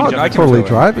 You no, can I jump can in. totally fill it.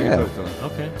 drive, We can yeah. both fill it.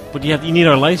 Okay. But you need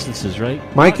our licenses, right?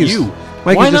 Mike Not is you.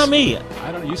 Mike Why is not just- me?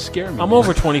 I don't. You scare me. I'm man.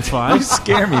 over 25. You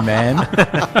scare me, man.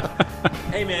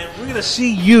 Hey, man, we're going to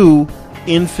see you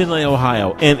in Findlay,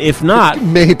 Ohio. And if not,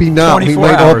 Maybe not. We 24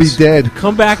 might all be hours. dead.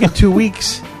 come back in 2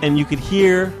 weeks and you could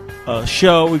hear a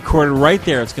show recorded right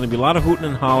there. It's going to be a lot of hooting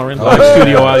and hollering. Like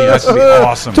studio audience. That's gonna be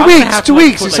awesome. 2 I'm gonna weeks. have 2 to, like,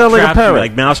 weeks. put, You sound like a traps, parrot.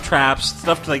 like mouse traps,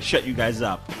 stuff to like shut you guys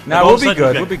up. No, Like, all we'll of a be sudden,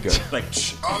 good. you'll We'll be good. Like,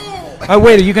 Oh,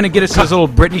 wait, are you going to get us those little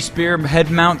Britney Spears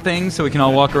head mount things so we can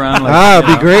all walk around? Like,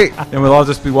 It'd be great. And we'll all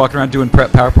just be walking around doing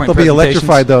PowerPoint They'll be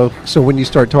electrified though. So when you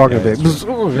start talking a bit,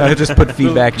 I'll just put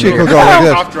feedback in Chick will there. go like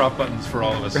this, Cough drop buttons for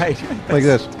all of us. Right. like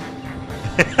this. do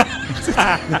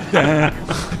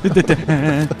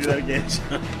that again.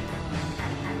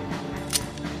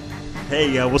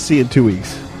 Hey, we'll see you in 2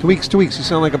 weeks. 2 weeks. 2 weeks. You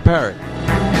sound like a parrot.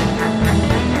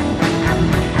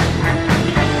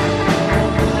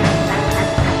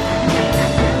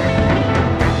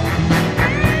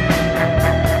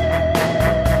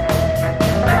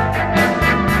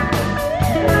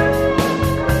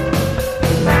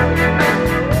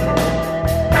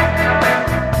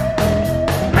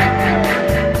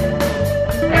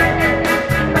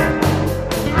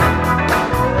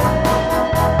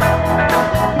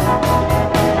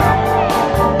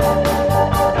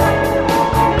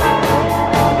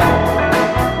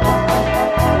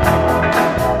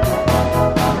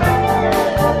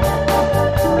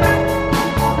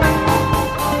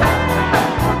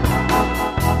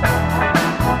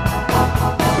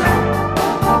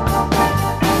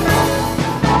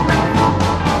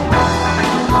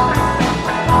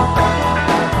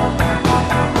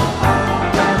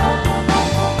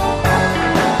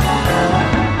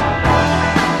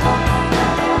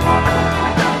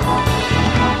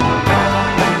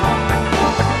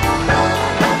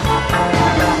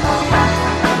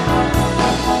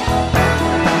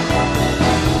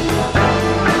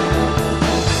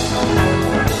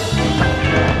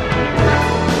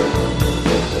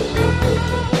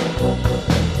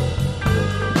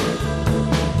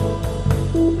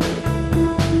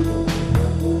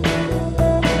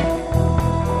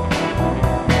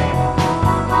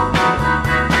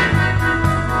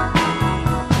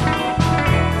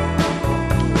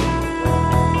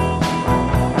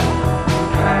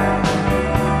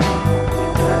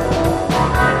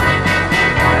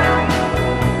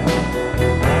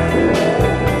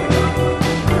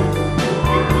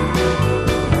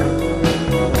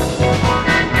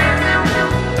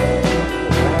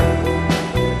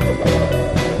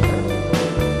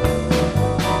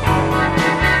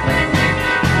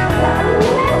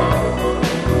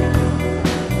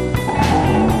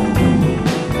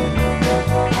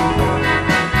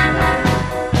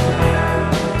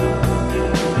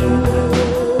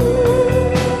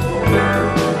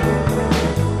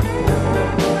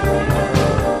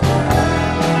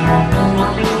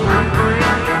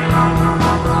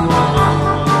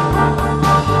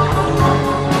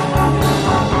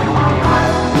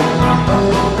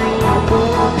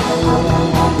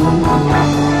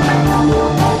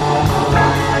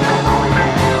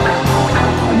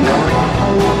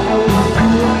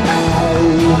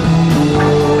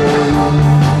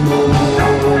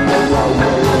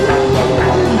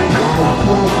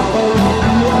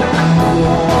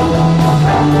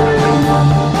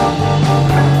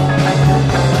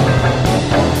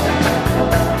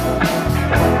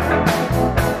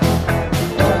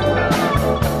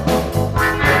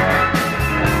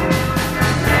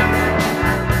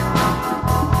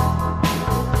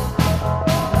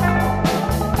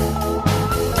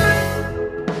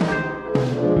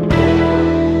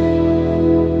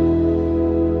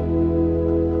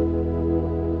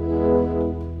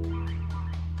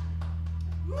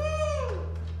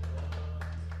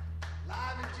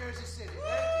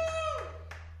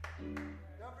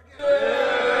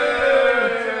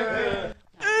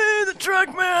 The truck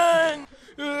man!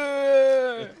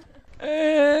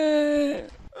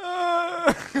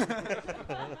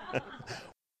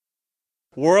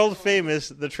 World famous,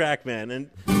 the Trackman. And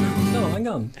no, hang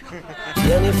on.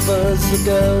 Jennifer's the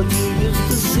girl you used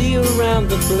to see around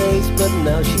the place, but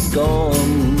now she's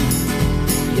gone.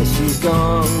 Yes, she's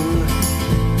gone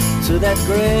to that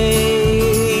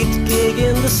great gig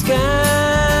in the sky.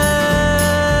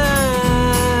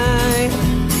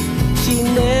 She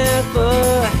never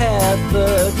had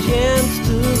the chance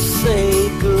to say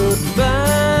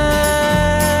goodbye.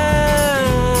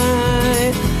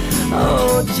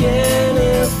 Oh,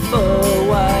 Jennifer,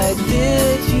 why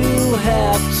did you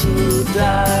have to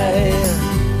die?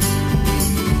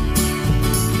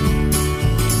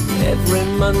 Every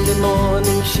Monday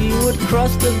morning she would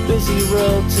cross the busy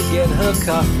road to get her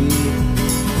coffee.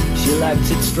 She liked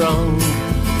it strong,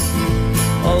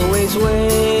 always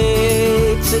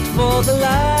waited for the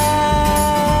lights.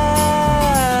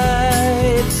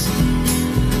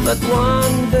 But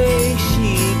one day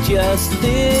she just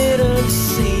didn't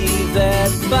see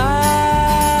that bike.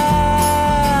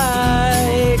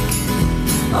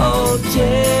 Oh,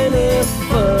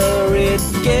 Jennifer, it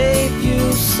gave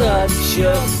you such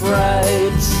a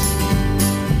fright.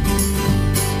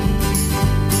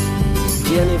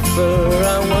 Jennifer,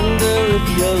 I wonder if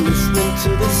you're listening to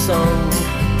this song.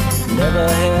 Never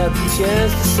had the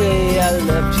chance to say I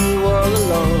loved you all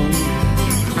along.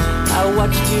 I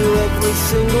watched you every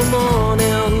single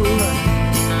morning.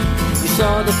 You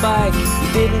saw the bike, you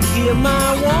didn't hear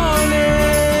my warning.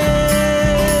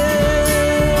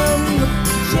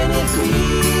 Jenny,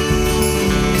 please.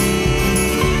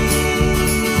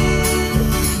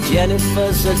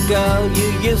 Jennifer's a girl you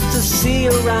used to see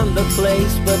around the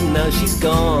place, but now she's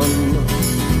gone.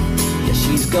 Yeah,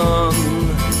 she's gone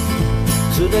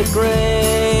to the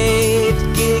great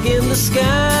gig in the sky.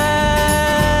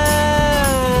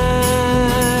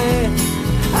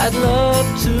 I'd love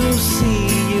to see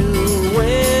you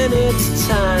when it's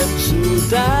time to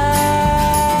die.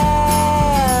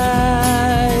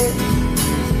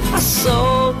 I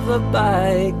sold the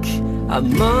bike, I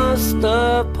must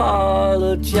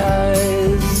apologize.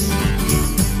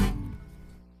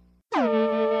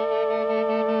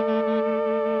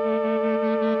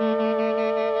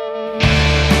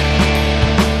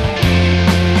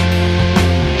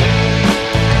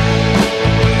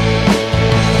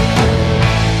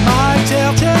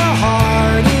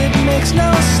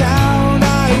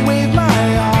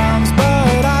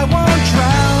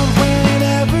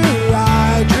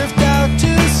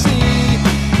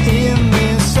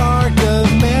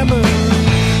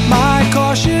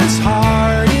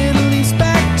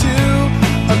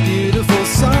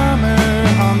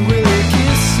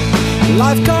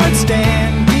 Lifeguards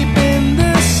stand deep in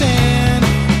the sand,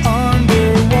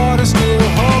 underwater still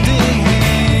holding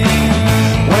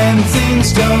hands. When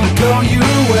things don't go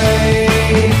your way,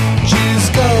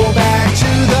 just go back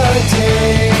to the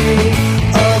day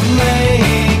of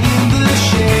laying in the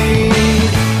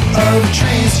shade of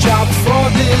trees chopped for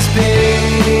this bay.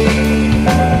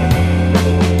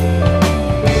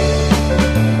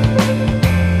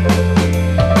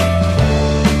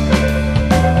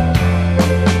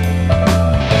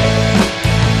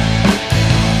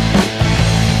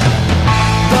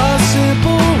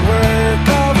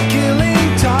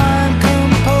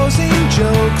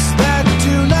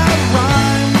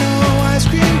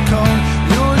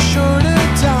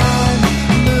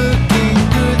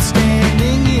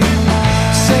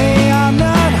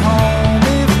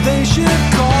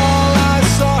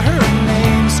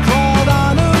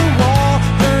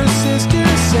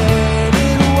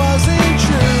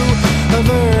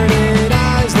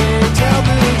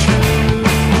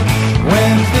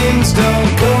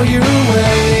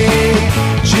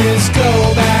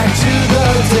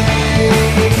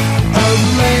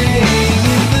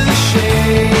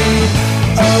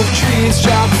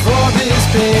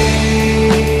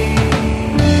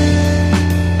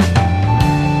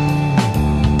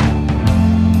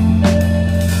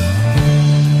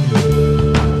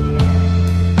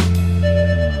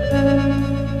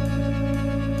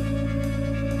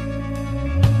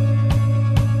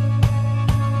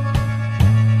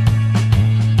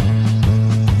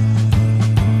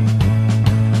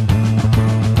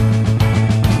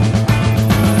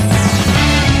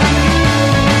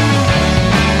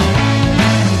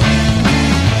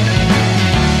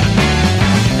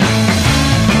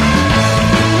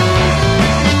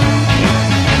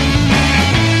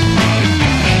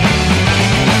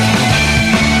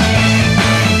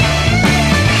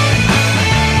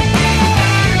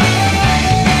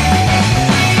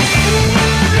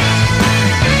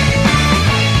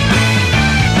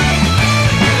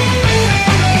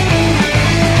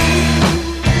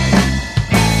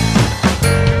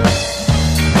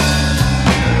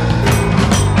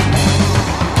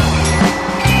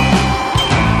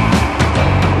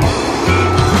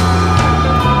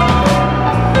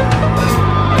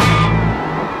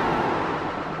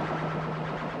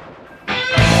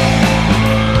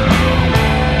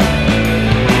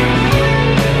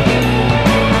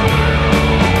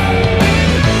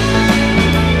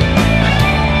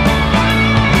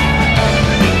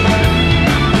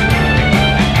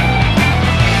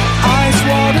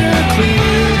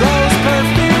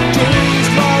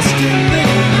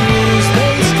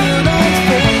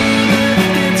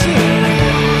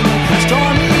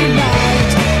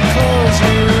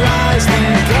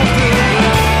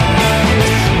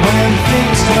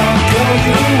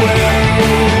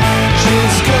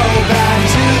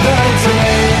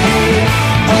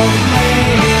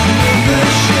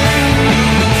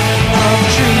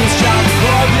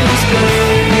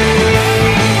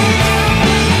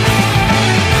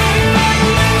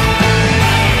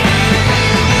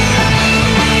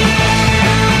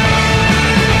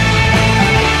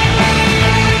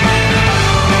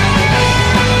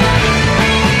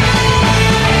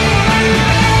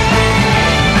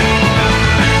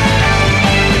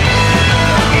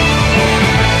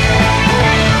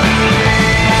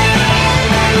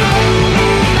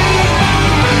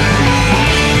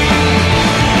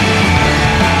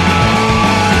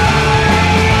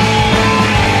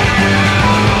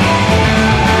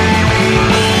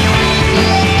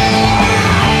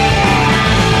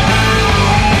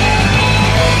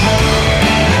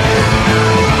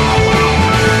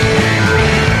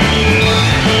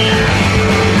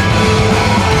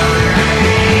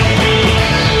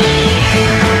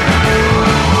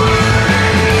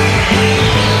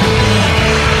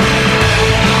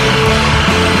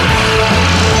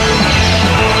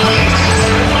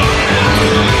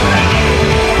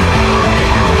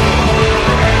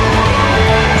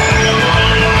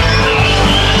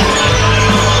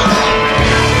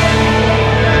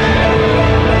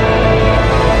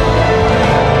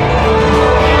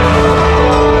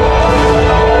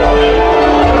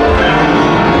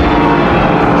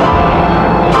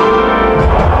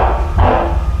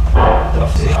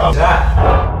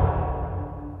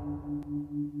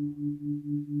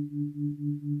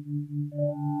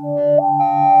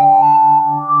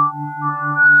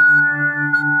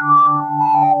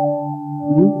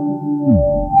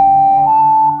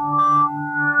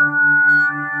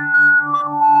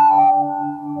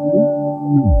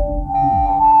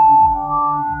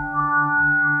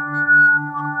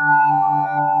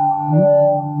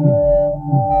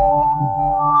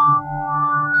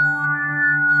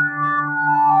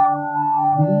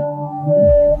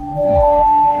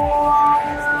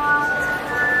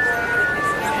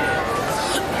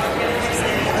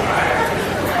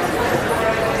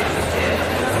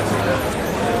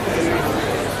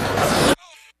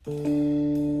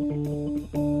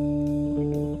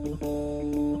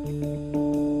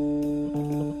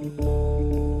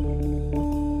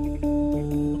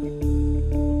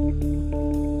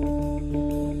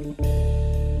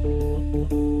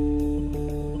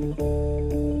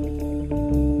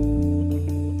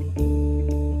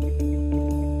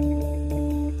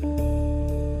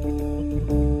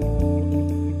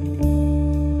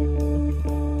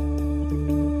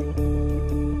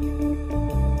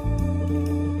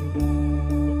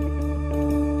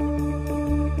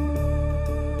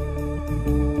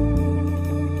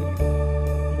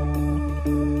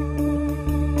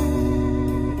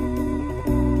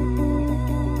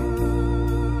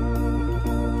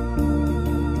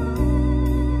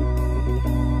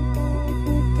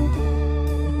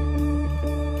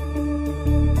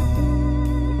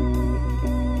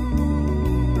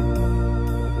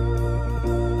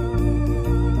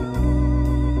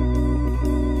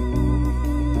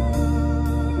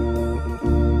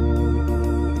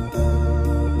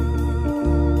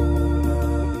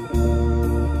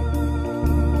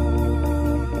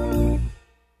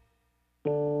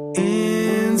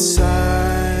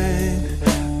 inside.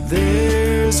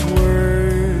 There's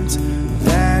words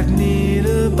that need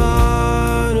a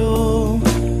bottle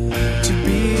to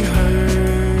be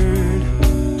heard.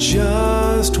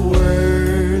 Just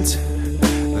words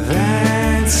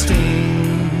that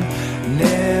sting,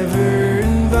 never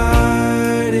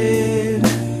invited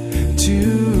to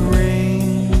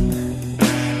ring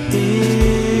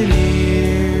in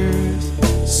ears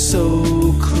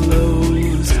so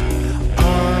closed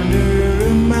under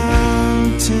a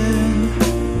mountain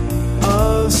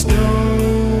of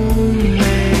stone.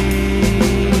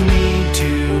 They need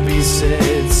to be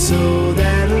said so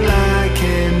that a lie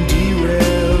can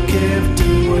derail, kept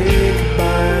awake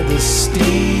by the steam.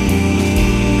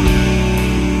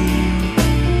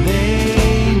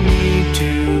 They need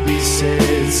to be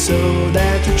said so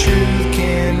that the truth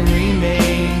can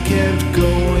remain, kept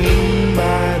going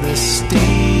by the steam.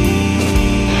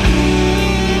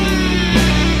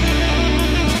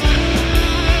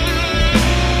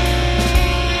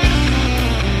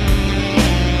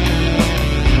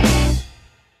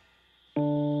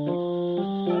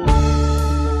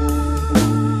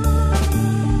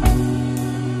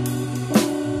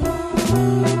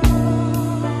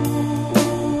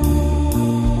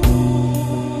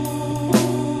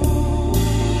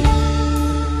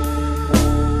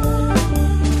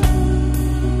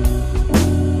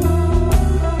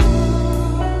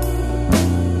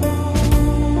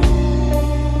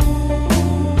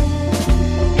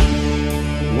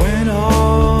 When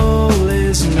all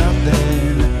is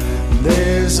nothing,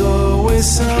 there's always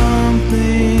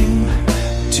something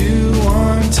to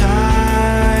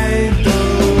untie.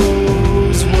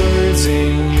 Those words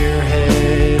in your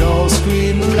head all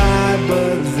scream alive,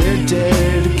 but they're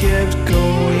dead, kept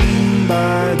going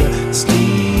by the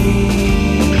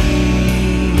steam.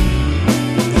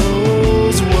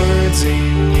 Those words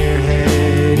in your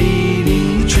head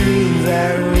eating the truth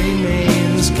that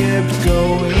remains, kept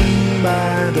going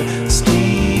by the steam.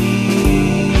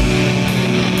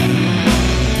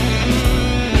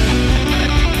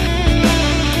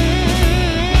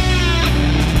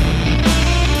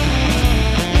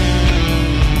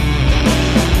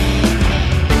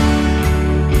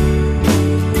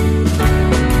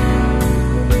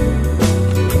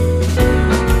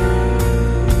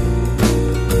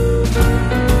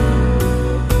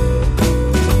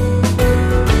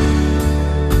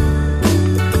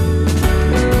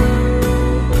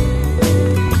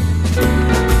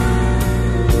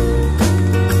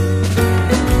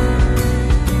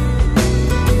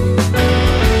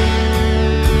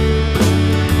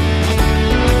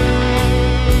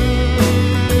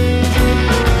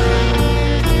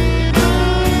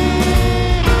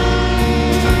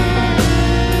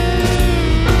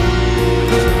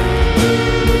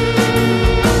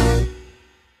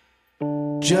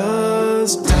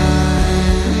 Just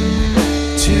time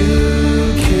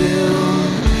to kill,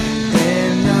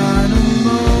 and not a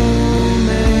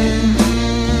moment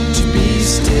to be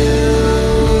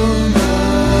still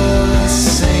the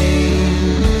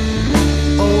same.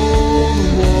 Old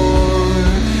war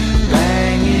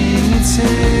banging its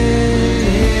head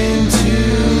into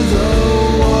the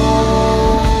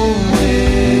wall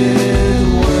with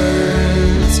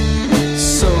words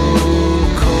so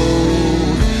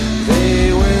cold they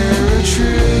were a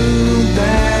truth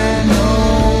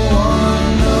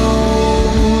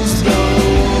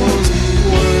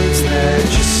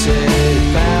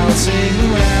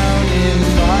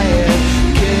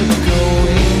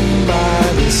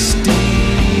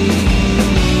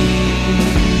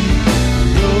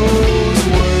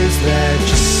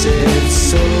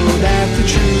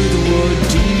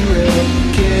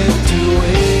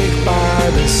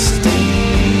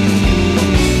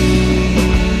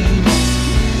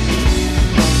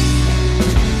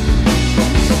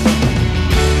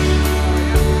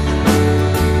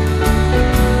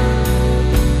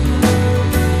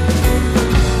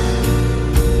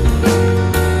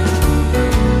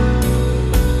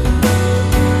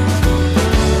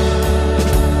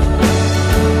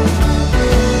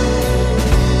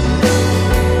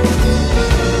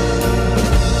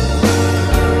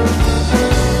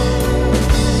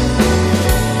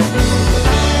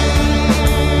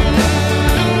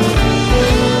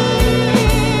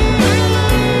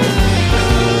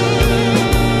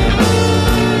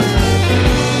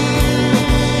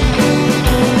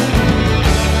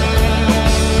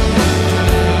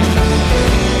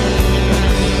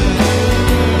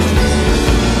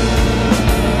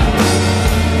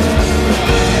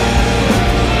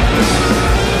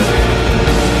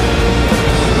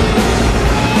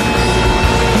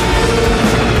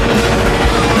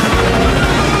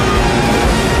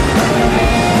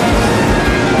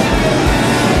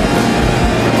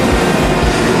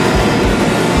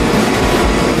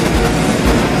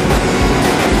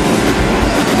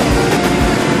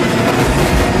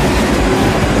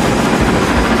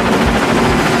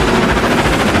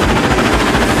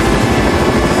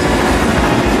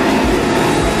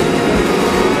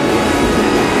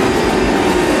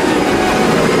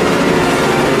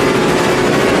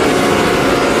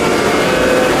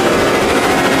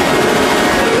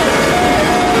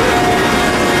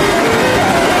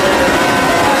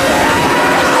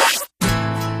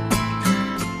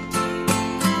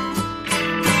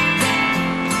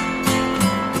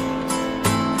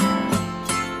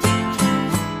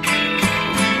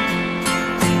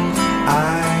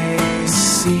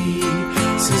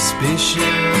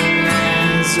efficient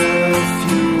as a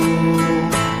fuel.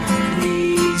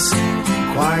 Please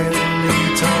quietly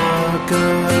talk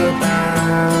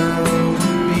about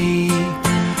me.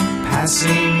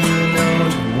 Passing a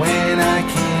note when I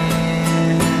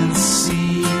can't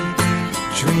see.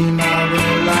 Dream of a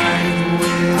life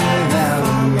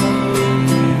without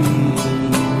you.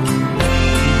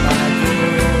 My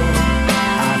girl,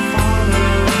 I follow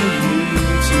you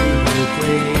to the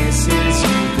places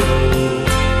you go.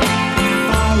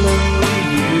 Follow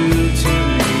you to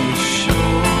be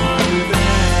sure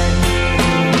that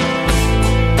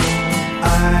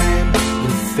I'm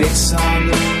the face on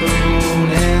the moon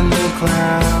and the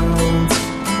clouds.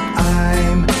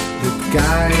 I'm the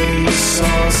guy you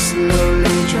saw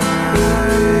slowly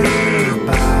drive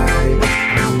by.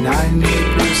 I'm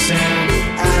 90%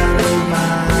 out of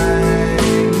my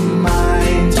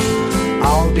mind.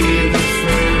 I'll be the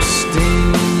first in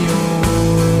your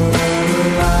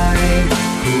line.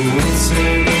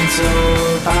 Coincidental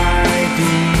by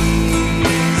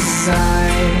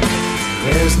design.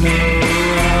 There's no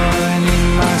running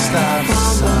my stop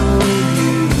sign.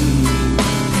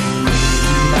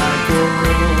 My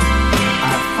girl,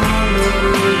 I follow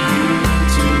you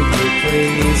to the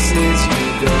places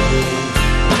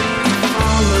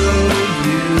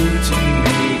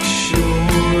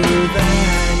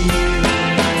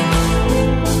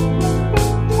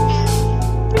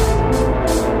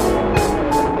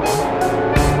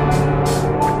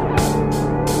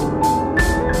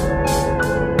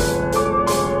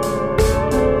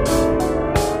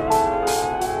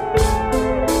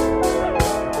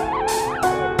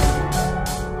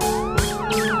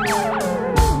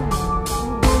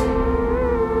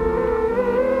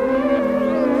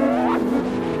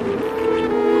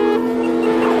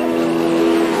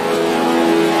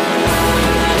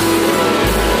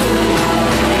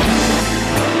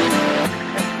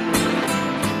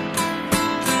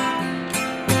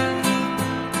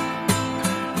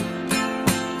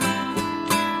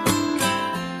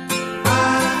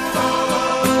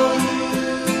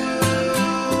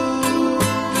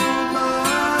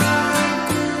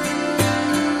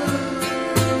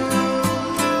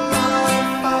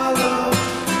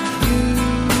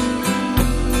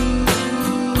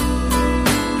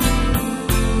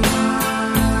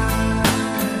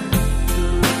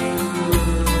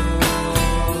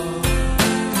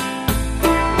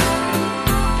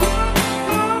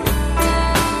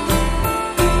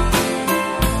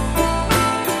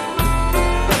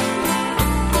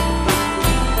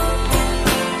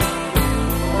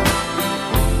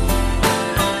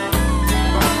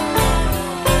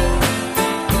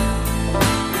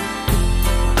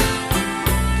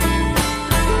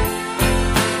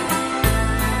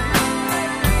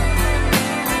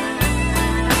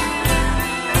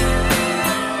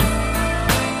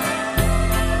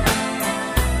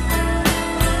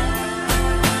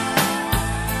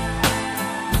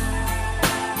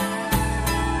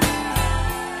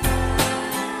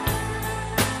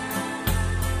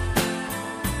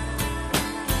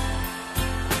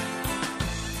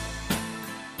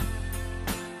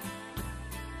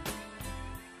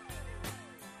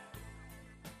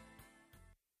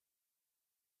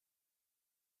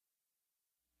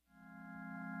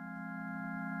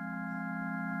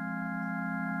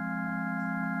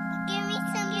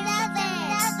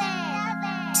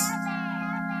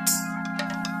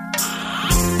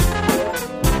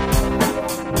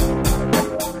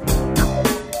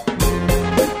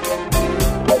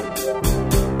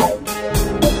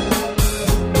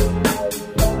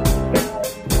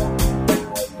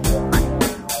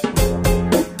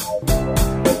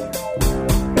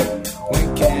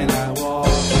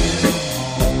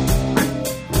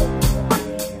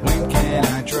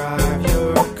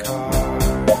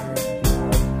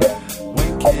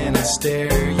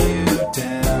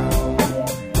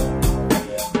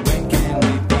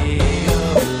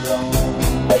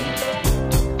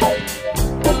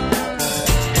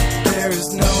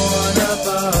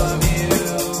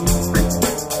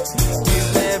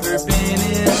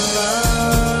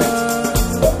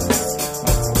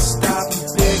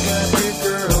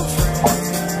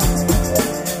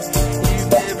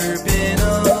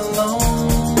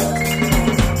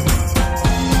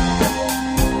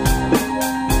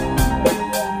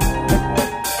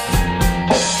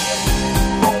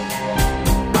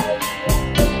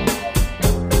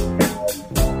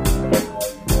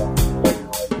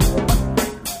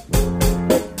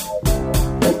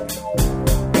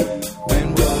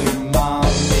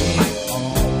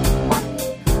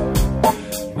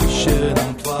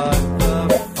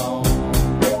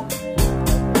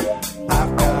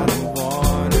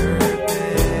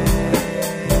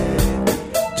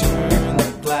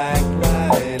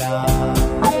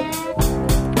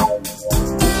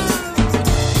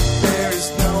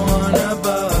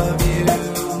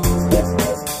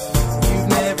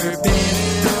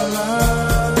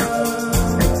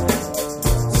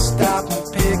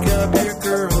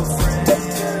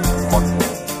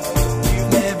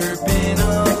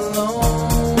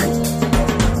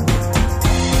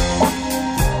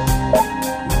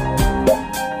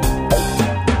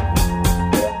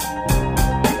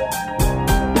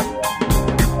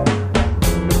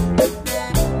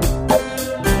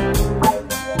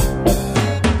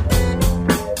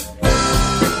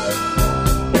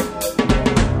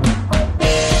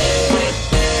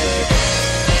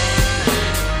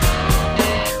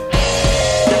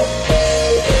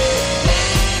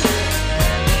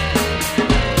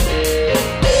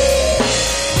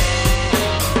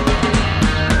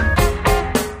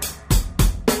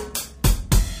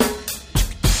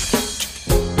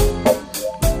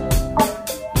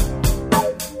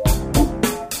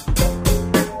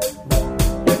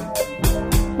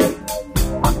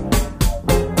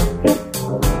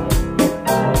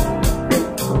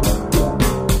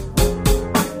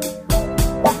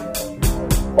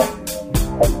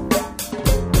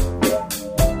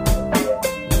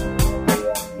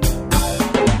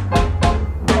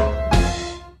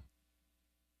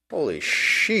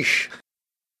sheesh.